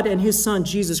God and his Son,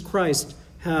 Jesus Christ,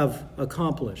 have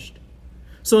accomplished.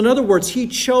 So in other words, he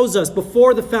chose us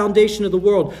before the foundation of the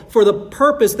world for the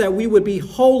purpose that we would be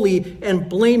holy and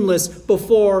blameless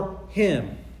before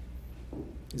him.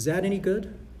 Is that any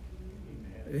good?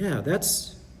 Yeah,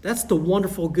 that's the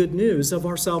wonderful good news of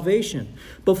our salvation.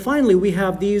 But finally, we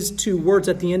have these two words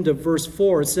at the end of verse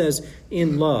 4. It says,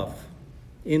 in love.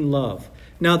 In love.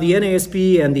 Now, the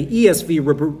NASB and the ESV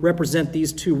represent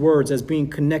these two words as being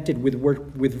connected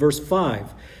with verse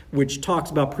 5, which talks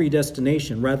about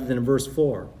predestination rather than in verse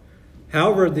 4.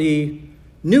 However, the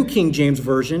New King James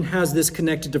Version has this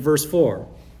connected to verse 4.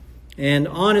 And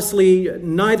honestly,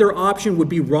 neither option would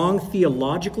be wrong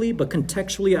theologically, but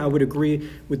contextually, I would agree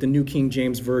with the New King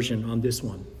James Version on this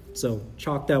one. So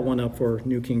chalk that one up for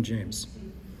New King James.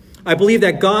 I believe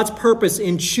that God's purpose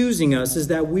in choosing us is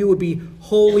that we would be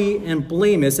holy and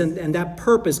blameless, and that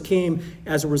purpose came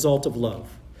as a result of love.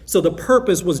 So the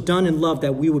purpose was done in love,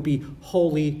 that we would be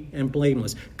holy and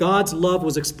blameless. God's love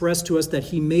was expressed to us that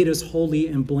he made us holy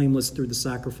and blameless through the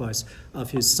sacrifice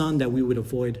of his Son, that we would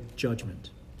avoid judgment.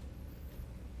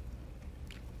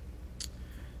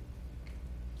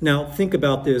 Now, think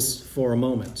about this for a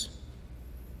moment.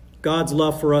 God's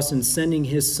love for us in sending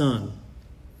his Son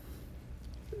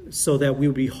so that we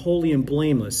would be holy and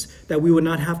blameless, that we would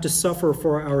not have to suffer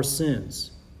for our sins.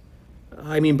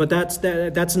 But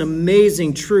that's an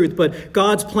amazing truth, but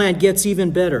God's plan gets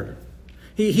even better.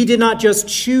 He did not just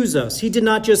choose us. He did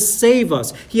not just save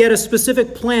us. He had a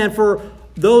specific plan for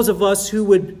those of us who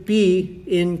would be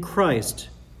in Christ.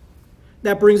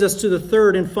 That brings us to the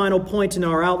third and final point in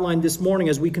our outline this morning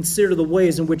as we consider the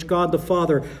ways in which God the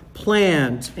Father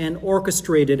planned and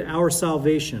orchestrated our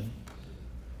salvation.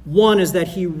 One is that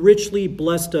he richly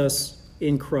blessed us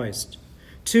in Christ.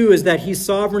 2 is that he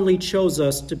sovereignly chose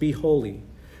us to be holy.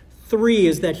 3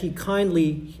 is that he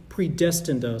kindly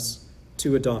predestined us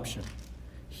to adoption.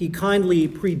 He kindly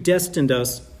predestined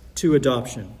us to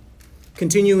adoption.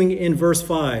 Continuing in verse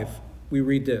 5, we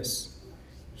read this.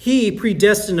 He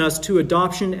predestined us to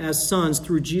adoption as sons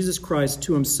through Jesus Christ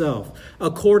to himself,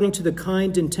 according to the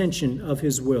kind intention of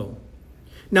his will.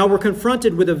 Now we're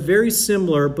confronted with a very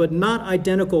similar but not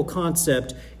identical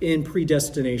concept in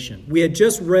predestination. We had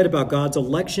just read about God's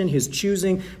election, his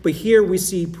choosing, but here we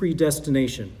see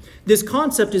predestination. This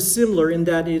concept is similar in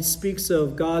that it speaks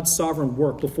of God's sovereign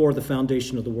work before the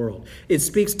foundation of the world. It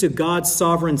speaks to God's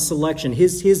sovereign selection,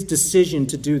 his decision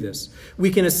to do this.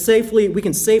 We can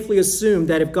safely assume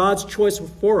that if God's choice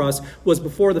for us was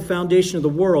before the foundation of the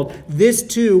world, this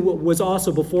too was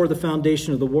also before the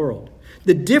foundation of the world.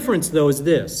 The difference, though, is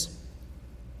this.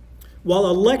 While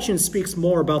election speaks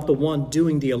more about the one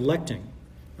doing the electing,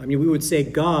 we would say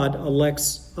God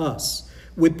elects us.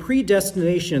 With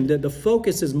predestination, the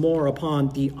focus is more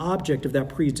upon the object of that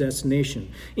predestination.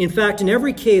 In fact, in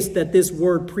every case that this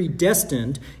word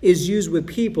predestined is used with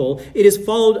people, it is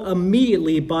followed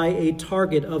immediately by a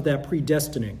target of that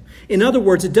predestining. In other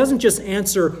words, it doesn't just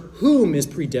answer whom is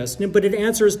predestined, but it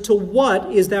answers to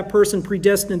what is that person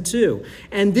predestined to.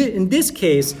 And in this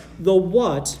case, the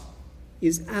what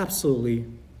is absolutely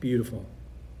beautiful.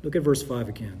 Look at verse 5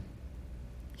 again.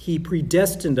 He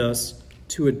predestined us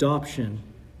to adoption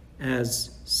as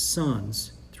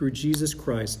sons through Jesus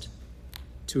Christ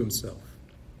to himself.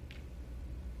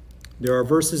 There are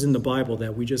verses in the Bible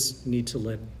that we just need to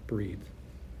let breathe.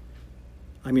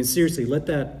 Seriously, let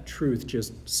that truth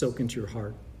just soak into your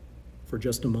heart for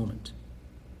just a moment.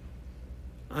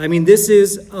 This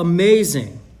is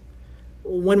amazing.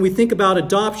 When we think about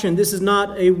adoption, this is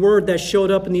not a word that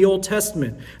showed up in the Old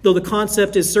Testament, though the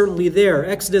concept is certainly there.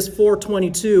 Exodus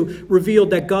 4:22 revealed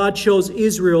that God chose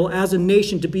Israel as a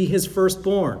nation to be his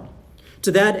firstborn.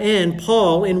 To that end,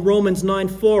 Paul in Romans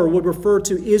 9:4 would refer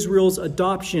to Israel's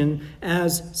adoption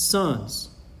as sons.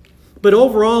 But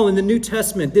overall in the New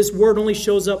Testament, this word only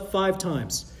shows up 5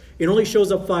 times. It only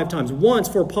shows up 5 times. Once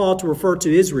for Paul to refer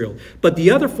to Israel, but the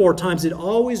other 4 times it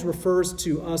always refers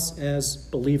to us as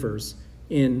believers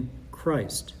in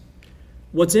Christ.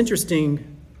 What's interesting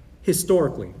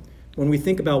historically, when we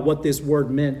think about what this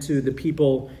word meant to the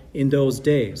people in those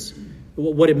days,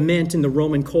 what it meant in the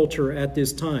Roman culture at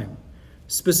this time,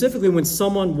 specifically when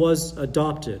someone was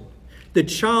adopted, the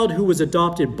child who was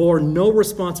adopted bore no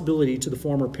responsibility to the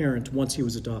former parent once he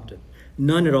was adopted.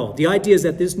 None at all. The idea is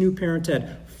that this new parent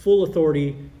had full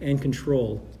authority and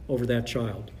control over that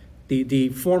child. The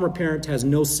former parent has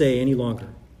no say any longer.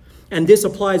 And this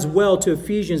applies well to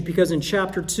Ephesians because in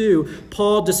chapter 2,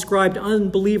 Paul described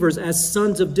unbelievers as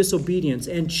sons of disobedience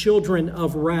and children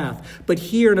of wrath. But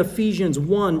here in Ephesians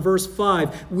 1, verse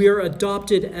 5, we are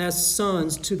adopted as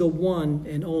sons to the one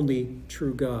and only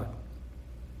true God.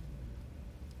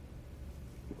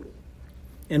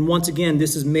 And once again,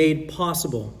 this is made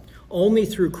possible only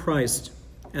through Christ.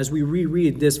 As we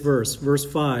reread this verse, verse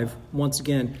 5, once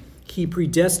again, he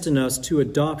predestined us to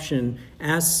adoption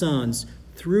as sons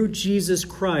through Jesus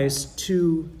Christ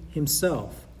to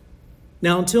himself.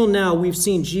 Now, until now, we've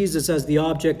seen Jesus as the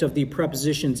object of the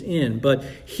prepositions in. But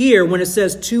here, when it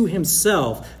says to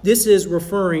himself, this is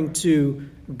referring to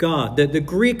God. The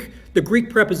Greek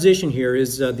preposition here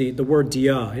is the word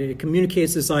dia. It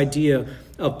communicates this idea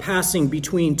of passing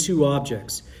between two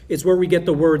objects. It's where we get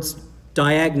the words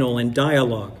diagonal and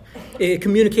dialogue. It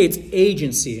communicates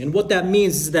agency. And what that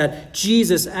means is that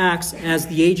Jesus acts as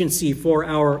the agency for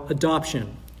our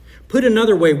adoption. Put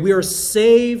another way, we are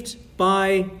saved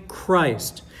by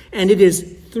Christ. And it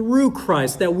is through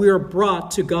Christ that we are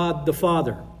brought to God the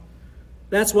Father.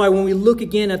 That's why when we look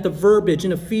again at the verbiage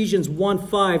in Ephesians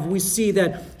 1:5, we see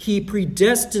that he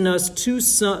predestined us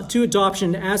to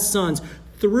adoption as sons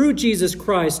through Jesus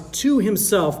Christ to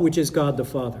himself, which is God the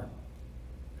Father.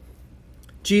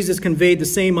 Jesus conveyed the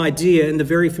same idea in the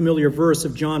very familiar verse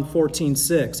of John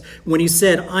 14:6, when he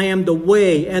said, I am the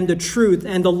way and the truth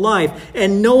and the life,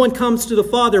 and no one comes to the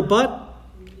Father but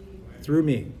through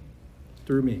me.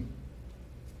 Through me.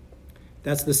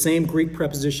 That's the same Greek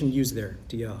preposition used there,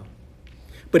 dia.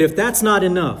 But if that's not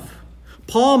enough,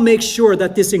 Paul makes sure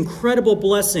that this incredible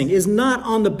blessing is not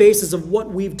on the basis of what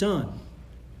we've done,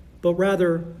 but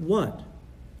rather what?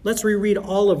 Let's reread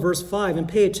all of verse 5 and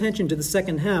pay attention to the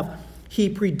second half. He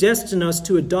predestined us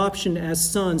to adoption as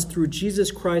sons through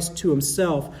Jesus Christ to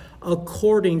himself,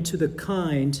 according to the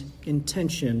kind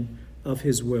intention of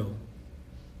his will.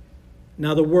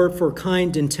 Now, the word for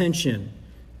kind intention,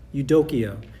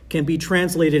 eudokia, can be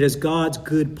translated as God's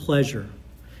good pleasure.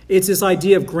 It's this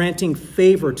idea of granting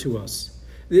favor to us.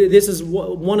 This is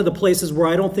one of the places where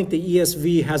I don't think the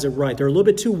ESV has it right. They're a little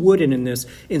bit too wooden in this,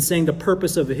 in saying the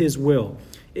purpose of his will.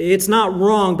 It's not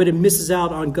wrong, but it misses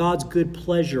out on God's good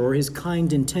pleasure or his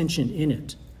kind intention in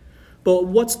it. But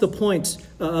what's the point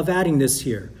of adding this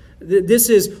here? This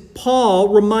is Paul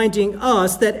reminding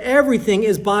us that everything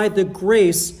is by the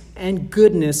grace and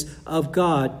goodness of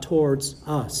God towards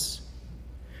us.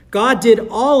 God did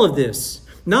all of this,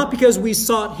 not because we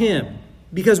sought him,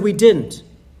 because we didn't.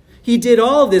 He did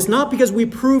all of this not because we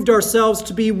proved ourselves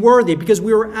to be worthy, because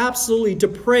we were absolutely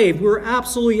depraved, we were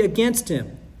absolutely against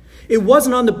him. It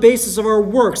wasn't on the basis of our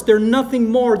works. They're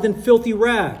nothing more than filthy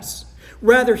rags.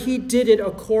 Rather, he did it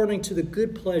according to the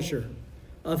good pleasure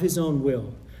of his own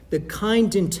will, the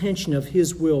kind intention of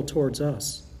his will towards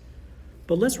us.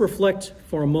 But let's reflect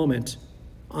for a moment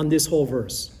on this whole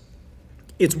verse.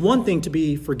 It's one thing to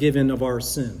be forgiven of our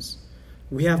sins.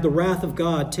 We have the wrath of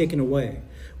God taken away.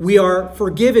 We are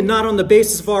forgiven not on the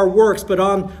basis of our works, but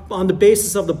on the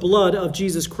basis of the blood of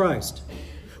Jesus Christ.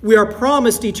 We are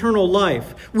promised eternal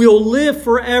life. We will live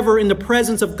forever in the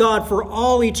presence of God for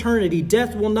all eternity.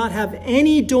 Death will not have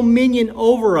any dominion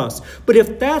over us. But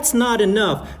if that's not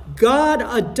enough, God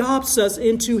adopts us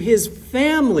into his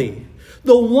family.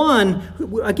 The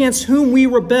one against whom we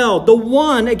rebelled, the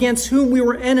one against whom we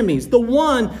were enemies, the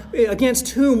one against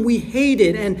whom we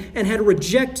hated and had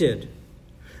rejected.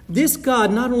 This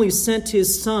God not only sent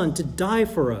his Son to die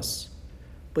for us,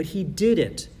 but he did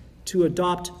it to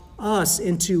adopt us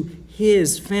into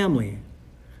his family.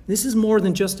 This is more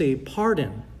than just a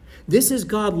pardon. This is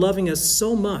God loving us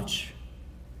so much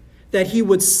that he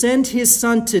would send his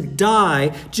Son to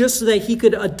die just so that he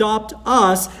could adopt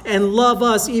us and love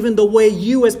us even the way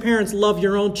you as parents love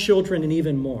your own children and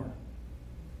even more.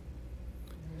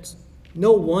 It's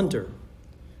no wonder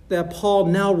that Paul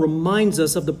now reminds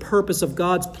us of the purpose of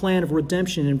God's plan of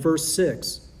redemption in verse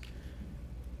 6.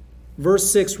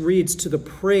 Verse 6 reads, to the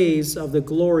praise of the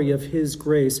glory of his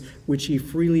grace, which he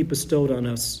freely bestowed on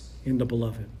us in the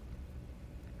beloved.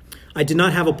 I did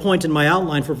not have a point in my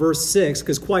outline for verse 6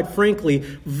 because, quite frankly,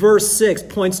 verse 6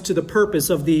 points to the purpose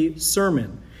of the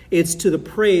sermon. It's to the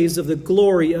praise of the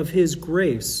glory of his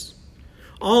grace.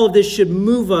 All of this should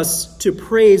move us to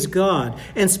praise God,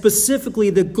 and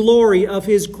specifically the glory of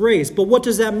his grace. But what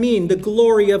does that mean, the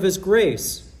glory of his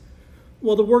grace?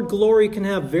 Well, the word glory can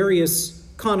have various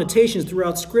connotations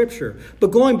throughout Scripture.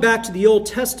 But going back to the Old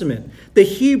Testament, the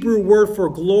Hebrew word for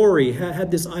glory had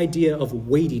this idea of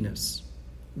weightiness.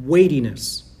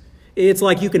 Weightiness. It's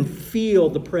like you can feel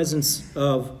the presence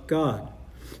of God.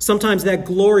 Sometimes that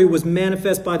glory was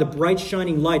manifest by the bright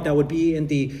shining light that would be in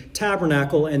the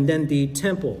tabernacle and then the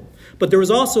temple. but there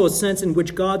is also a sense in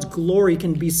which God's glory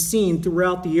can be seen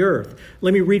throughout the earth.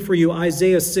 Let me read for you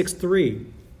Isaiah 6:3.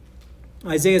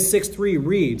 Isaiah 6:3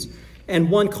 reads, "And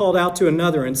one called out to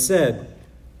another and said,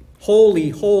 'Holy,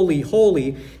 holy,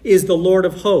 holy is the Lord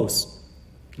of hosts.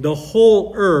 The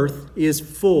whole earth is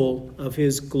full of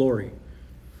his glory.'"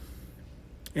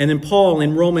 And then Paul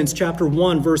in Romans chapter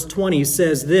 1, verse 20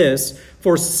 says this,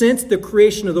 "For since the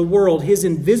creation of the world, his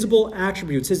invisible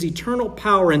attributes, his eternal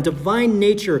power and divine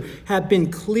nature have been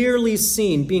clearly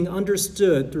seen, being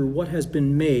understood through what has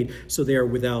been made, so they are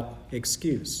without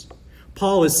excuse."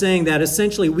 Paul is saying that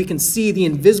essentially we can see the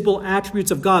invisible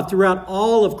attributes of God throughout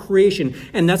all of creation,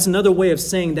 and that's another way of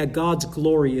saying that God's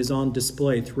glory is on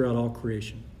display throughout all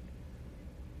creation.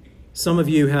 Some of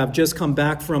you have just come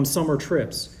back from summer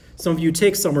trips. Some of you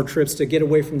take summer trips to get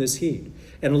away from this heat.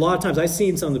 And a lot of times I've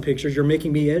seen some of the pictures, you're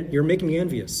making me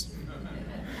envious.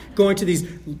 Going to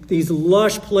these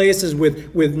lush places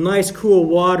with nice cool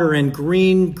water and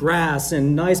green grass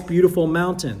and nice beautiful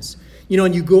mountains. You know,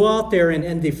 and you go out there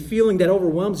and the feeling that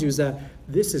overwhelms you is that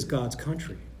this is God's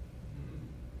country.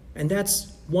 And that's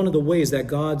one of the ways that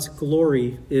God's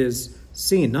glory is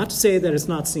seen. Not to say that it's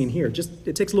not seen here, just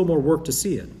it takes a little more work to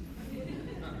see it.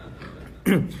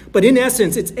 But in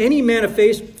essence, it's any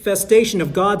manifestation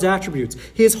of God's attributes,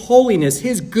 his holiness,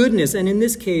 his goodness, and in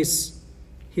this case,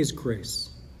 his grace.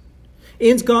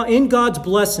 In God's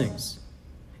blessings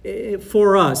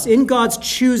for us, in God's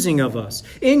choosing of us,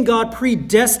 in God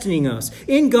predestining us,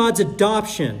 in God's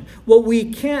adoption, what we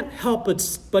can't help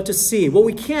but to see, what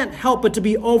we can't help but to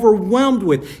be overwhelmed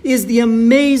with is the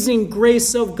amazing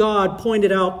grace of God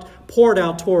poured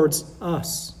out towards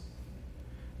us.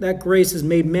 That grace is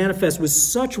made manifest with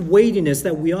such weightiness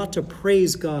that we ought to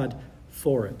praise God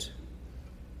for it.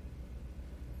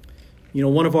 You know,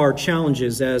 one of our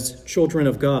challenges as children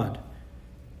of God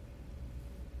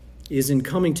is in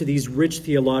coming to these rich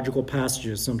theological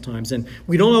passages sometimes, and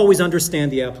we don't always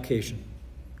understand the application.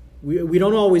 We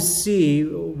don't always see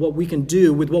what we can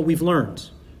do with what we've learned.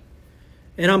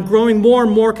 And I'm growing more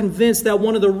and more convinced that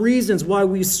one of the reasons why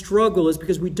we struggle is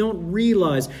because we don't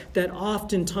realize that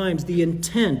oftentimes the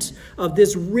intent of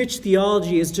this rich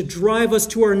theology is to drive us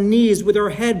to our knees with our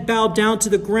head bowed down to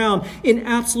the ground in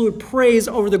absolute praise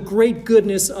over the great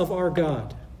goodness of our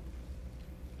God.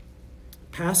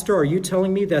 Pastor, are you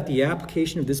telling me that the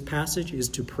application of this passage is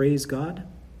to praise God?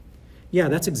 Yeah,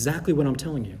 that's exactly what I'm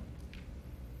telling you.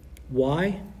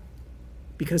 Why?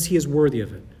 Because he is worthy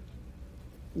of it.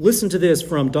 Listen to this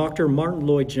from Dr. Martin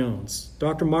Lloyd-Jones.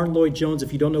 Dr. Martin Lloyd-Jones,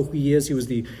 if you don't know who he was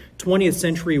the 20th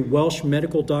century Welsh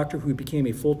medical doctor who became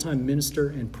a full-time minister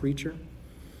and preacher.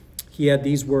 He had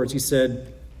these words. He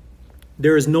said,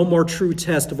 "There is no more true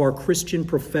test of our Christian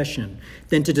profession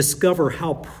than to discover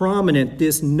how prominent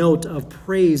this note of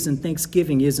praise and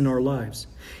thanksgiving is in our lives.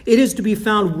 It is to be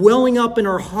found welling up in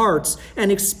our hearts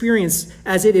and experience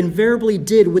as it invariably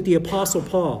did with the Apostle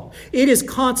Paul. It is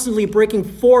constantly breaking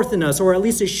forth in us, or at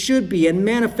least it should be, and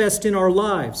manifest in our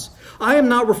lives. I am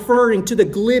not referring to the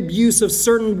glib use of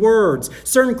certain words.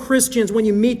 Certain Christians, when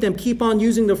you meet them, keep on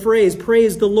using the phrase,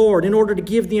 praise the Lord, in order to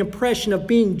give the impression of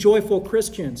being joyful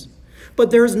Christians. But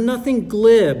there is nothing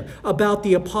glib about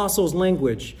the apostles'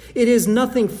 language. It is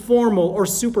nothing formal or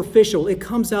superficial. It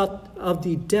comes out of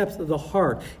the depth of the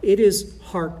heart. It is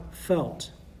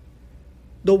heartfelt.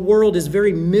 The world is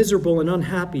very miserable and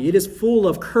unhappy. It is full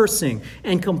of cursing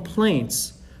and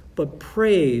complaints. But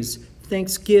praise,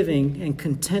 thanksgiving, and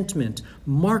contentment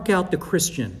mark out the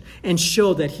Christian and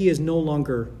show that he is no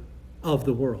longer of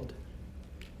the world."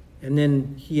 And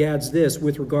then he adds this,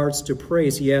 with regards to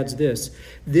praise, he adds this: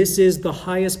 "This is the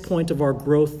highest point of our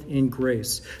growth in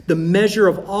grace, the measure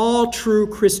of all true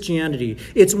Christianity.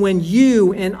 It's when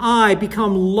you and I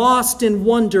become lost in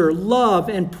wonder, love,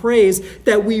 and praise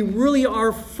that we really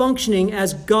are functioning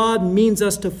as God means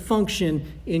us to function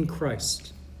in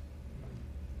Christ."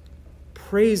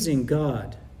 Praising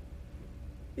God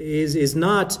is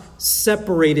not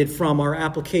separated from our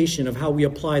application of how we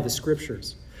apply the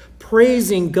Scriptures.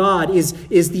 Praising God is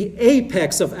the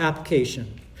apex of application.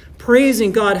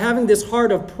 Praising God, having this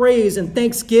heart of praise and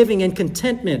thanksgiving and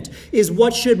contentment, is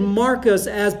what should mark us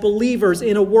as believers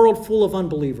in a world full of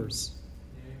unbelievers.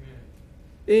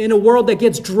 Amen. In a world that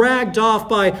gets dragged off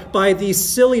by the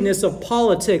silliness of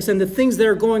politics and the things that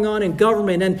are going on in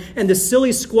government and the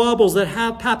silly squabbles that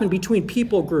have happened between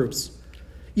people groups.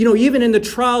 You know, even in the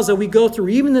trials that we go through,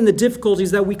 even in the difficulties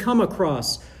that we come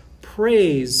across,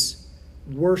 praise,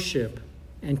 worship,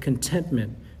 and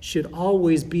contentment should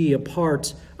always be a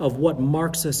part of what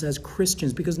marks us as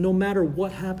Christians, because no matter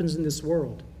what happens in this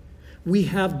world, we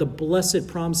have the blessed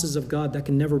promises of God that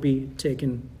can never be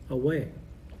taken away.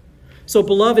 So,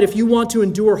 beloved, if you want to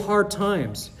endure hard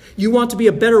times, you want to be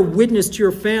a better witness to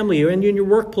your family and in your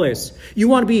workplace, you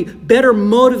want to be better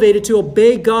motivated to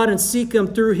obey God and seek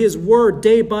Him through His Word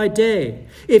day by day,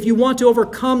 if you want to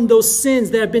overcome those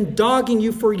sins that have been dogging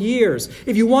you for years,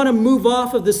 if you want to move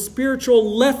off of the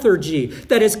spiritual lethargy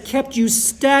that has kept you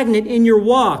stagnant in your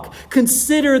walk,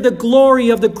 consider the glory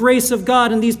of the grace of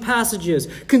God in these passages.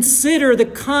 Consider the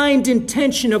kind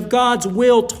intention of God's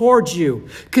will towards you.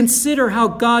 Consider how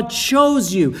God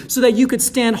chose you so that you could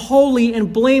stand holy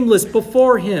and blameless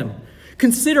before Him.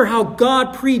 Consider how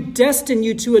God predestined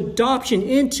you to adoption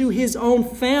into His own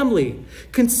family.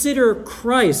 Consider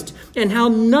Christ and how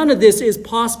none of this is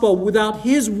possible without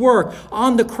His work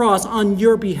on the cross on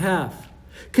your behalf.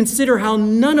 Consider how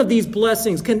none of these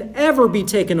blessings can ever be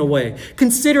taken away.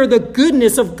 Consider the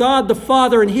goodness of God the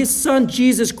Father and His Son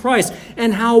Jesus Christ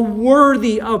and how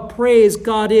worthy of praise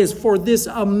God is for this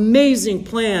amazing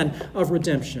plan of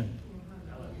redemption.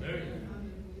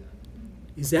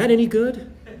 Is that any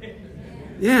good?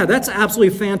 Yeah, that's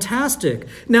absolutely fantastic.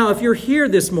 Now, if you're here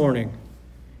this morning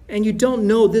and you don't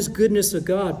know this goodness of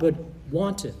God but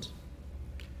want it,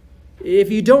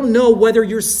 if you don't know whether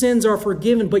your sins are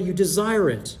forgiven but you desire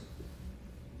it,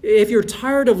 if you're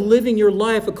tired of living your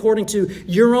life according to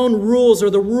your own rules or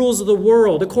the rules of the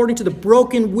world, according to the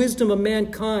broken wisdom of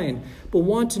mankind, but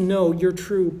want to know your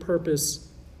true purpose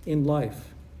in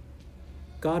life,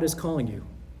 God is calling you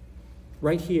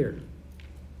right here,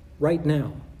 right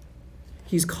now.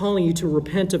 He's calling you to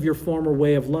repent of your former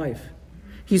way of life.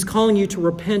 He's calling you to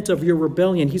repent of your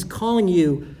rebellion. He's calling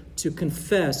you to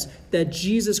confess that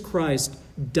Jesus Christ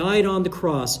died on the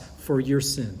cross for your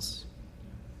sins.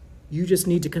 You just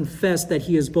need to confess that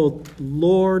He is both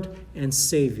Lord and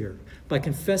Savior. By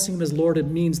confessing Him as Lord, it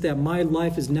means that my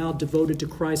life is now devoted to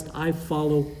Christ. I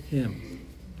follow Him.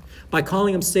 By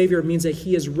calling Him Savior, it means that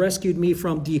He has rescued me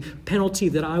from the penalty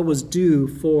that I was due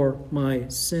for my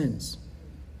sins.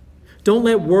 Don't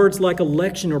let words like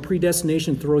election or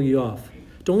predestination throw you off.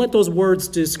 Don't let those words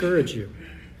discourage you.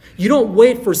 You don't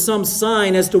wait for some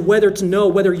sign as to whether to know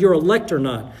whether you're elect or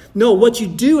not. No, what you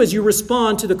do is you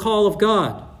respond to the call of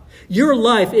God. Your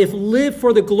life, if lived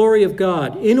for the glory of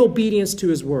God, in obedience to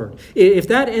His word, if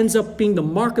that ends up being the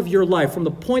mark of your life, from the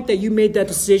point that you made that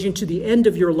decision to the end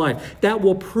of your life, that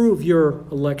will prove your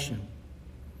election.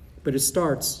 But it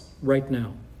starts right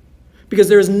now. Because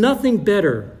there is nothing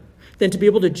better than to be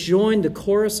able to join the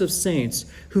chorus of saints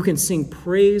who can sing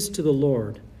praise to the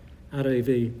Lord out of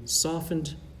a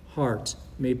softened heart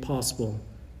made possible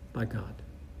by God.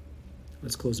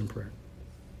 Let's close in prayer.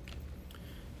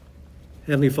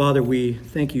 Heavenly Father, we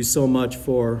thank You so much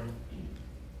for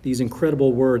these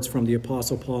incredible words from the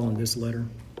Apostle Paul in this letter.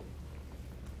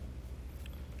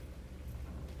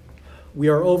 We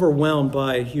are overwhelmed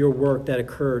by Your work that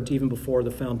occurred even before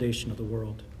the foundation of the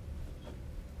world.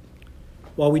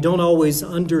 While we don't always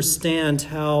understand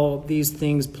how these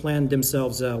things planned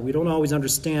themselves out, we don't always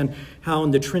understand how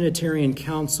in the Trinitarian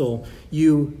Council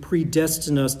You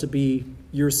predestined us to be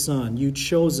Your Son. You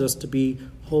chose us to be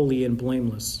holy and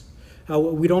blameless. How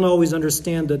we don't always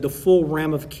understand the full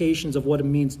ramifications of what it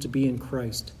means to be in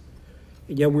Christ.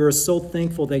 And yet we are so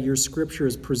thankful that Your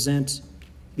Scriptures present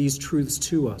these truths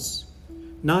to us,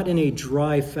 not in a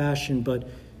dry fashion, but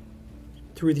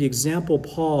through the example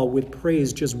Paul with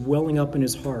praise just welling up in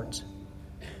his heart.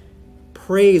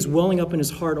 Praise welling up in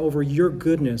his heart over Your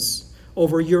goodness,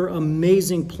 over Your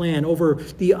amazing plan, over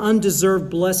the undeserved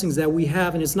blessings that we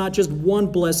have. And it's not just one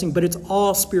blessing, but it's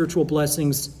all spiritual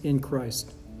blessings in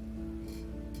Christ.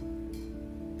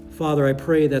 Father, I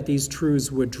pray that these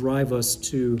truths would drive us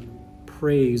to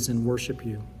praise and worship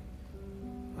You.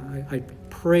 I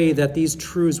pray that these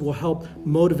truths will help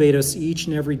motivate us each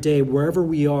and every day, wherever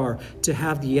we are, to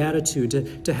have the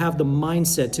attitude, to have the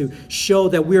mindset, to show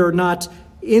that we are not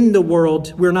in the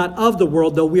world, we're not of the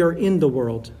world, though we are in the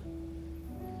world.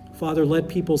 Father, let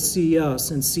people see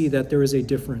us and see that there is a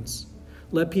difference.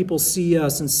 Let people see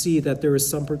us and see that there is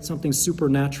something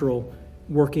supernatural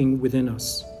working within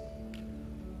us.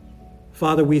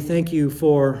 Father, we thank You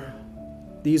for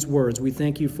these words. We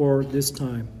thank You for this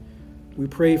time. We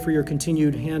pray for Your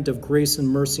continued hand of grace and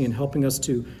mercy in helping us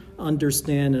to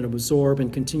understand and absorb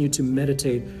and continue to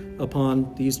meditate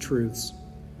upon these truths.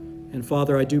 And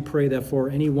Father, I do pray that for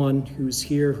anyone who's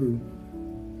here who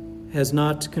has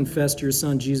not confessed Your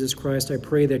Son, Jesus Christ, I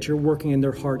pray that You're working in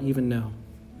their heart even now.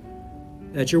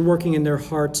 That You're working in their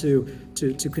heart to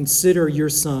consider Your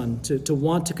Son, to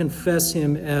want to confess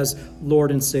Him as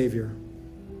Lord and Savior.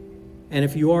 And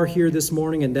if you are here this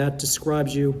morning and that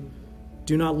describes you,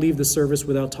 do not leave the service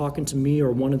without talking to me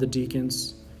or one of the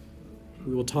deacons.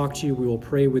 We will talk to you. We will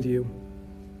pray with you.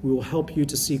 We will help you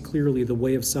to see clearly the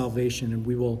way of salvation, and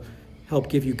we will help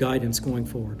give you guidance going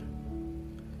forward.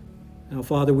 Now,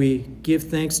 Father, we give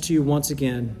thanks to you once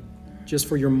again just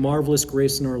for your marvelous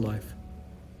grace in our life.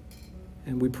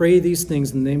 And we pray these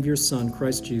things in the name of your Son,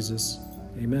 Christ Jesus.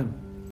 Amen.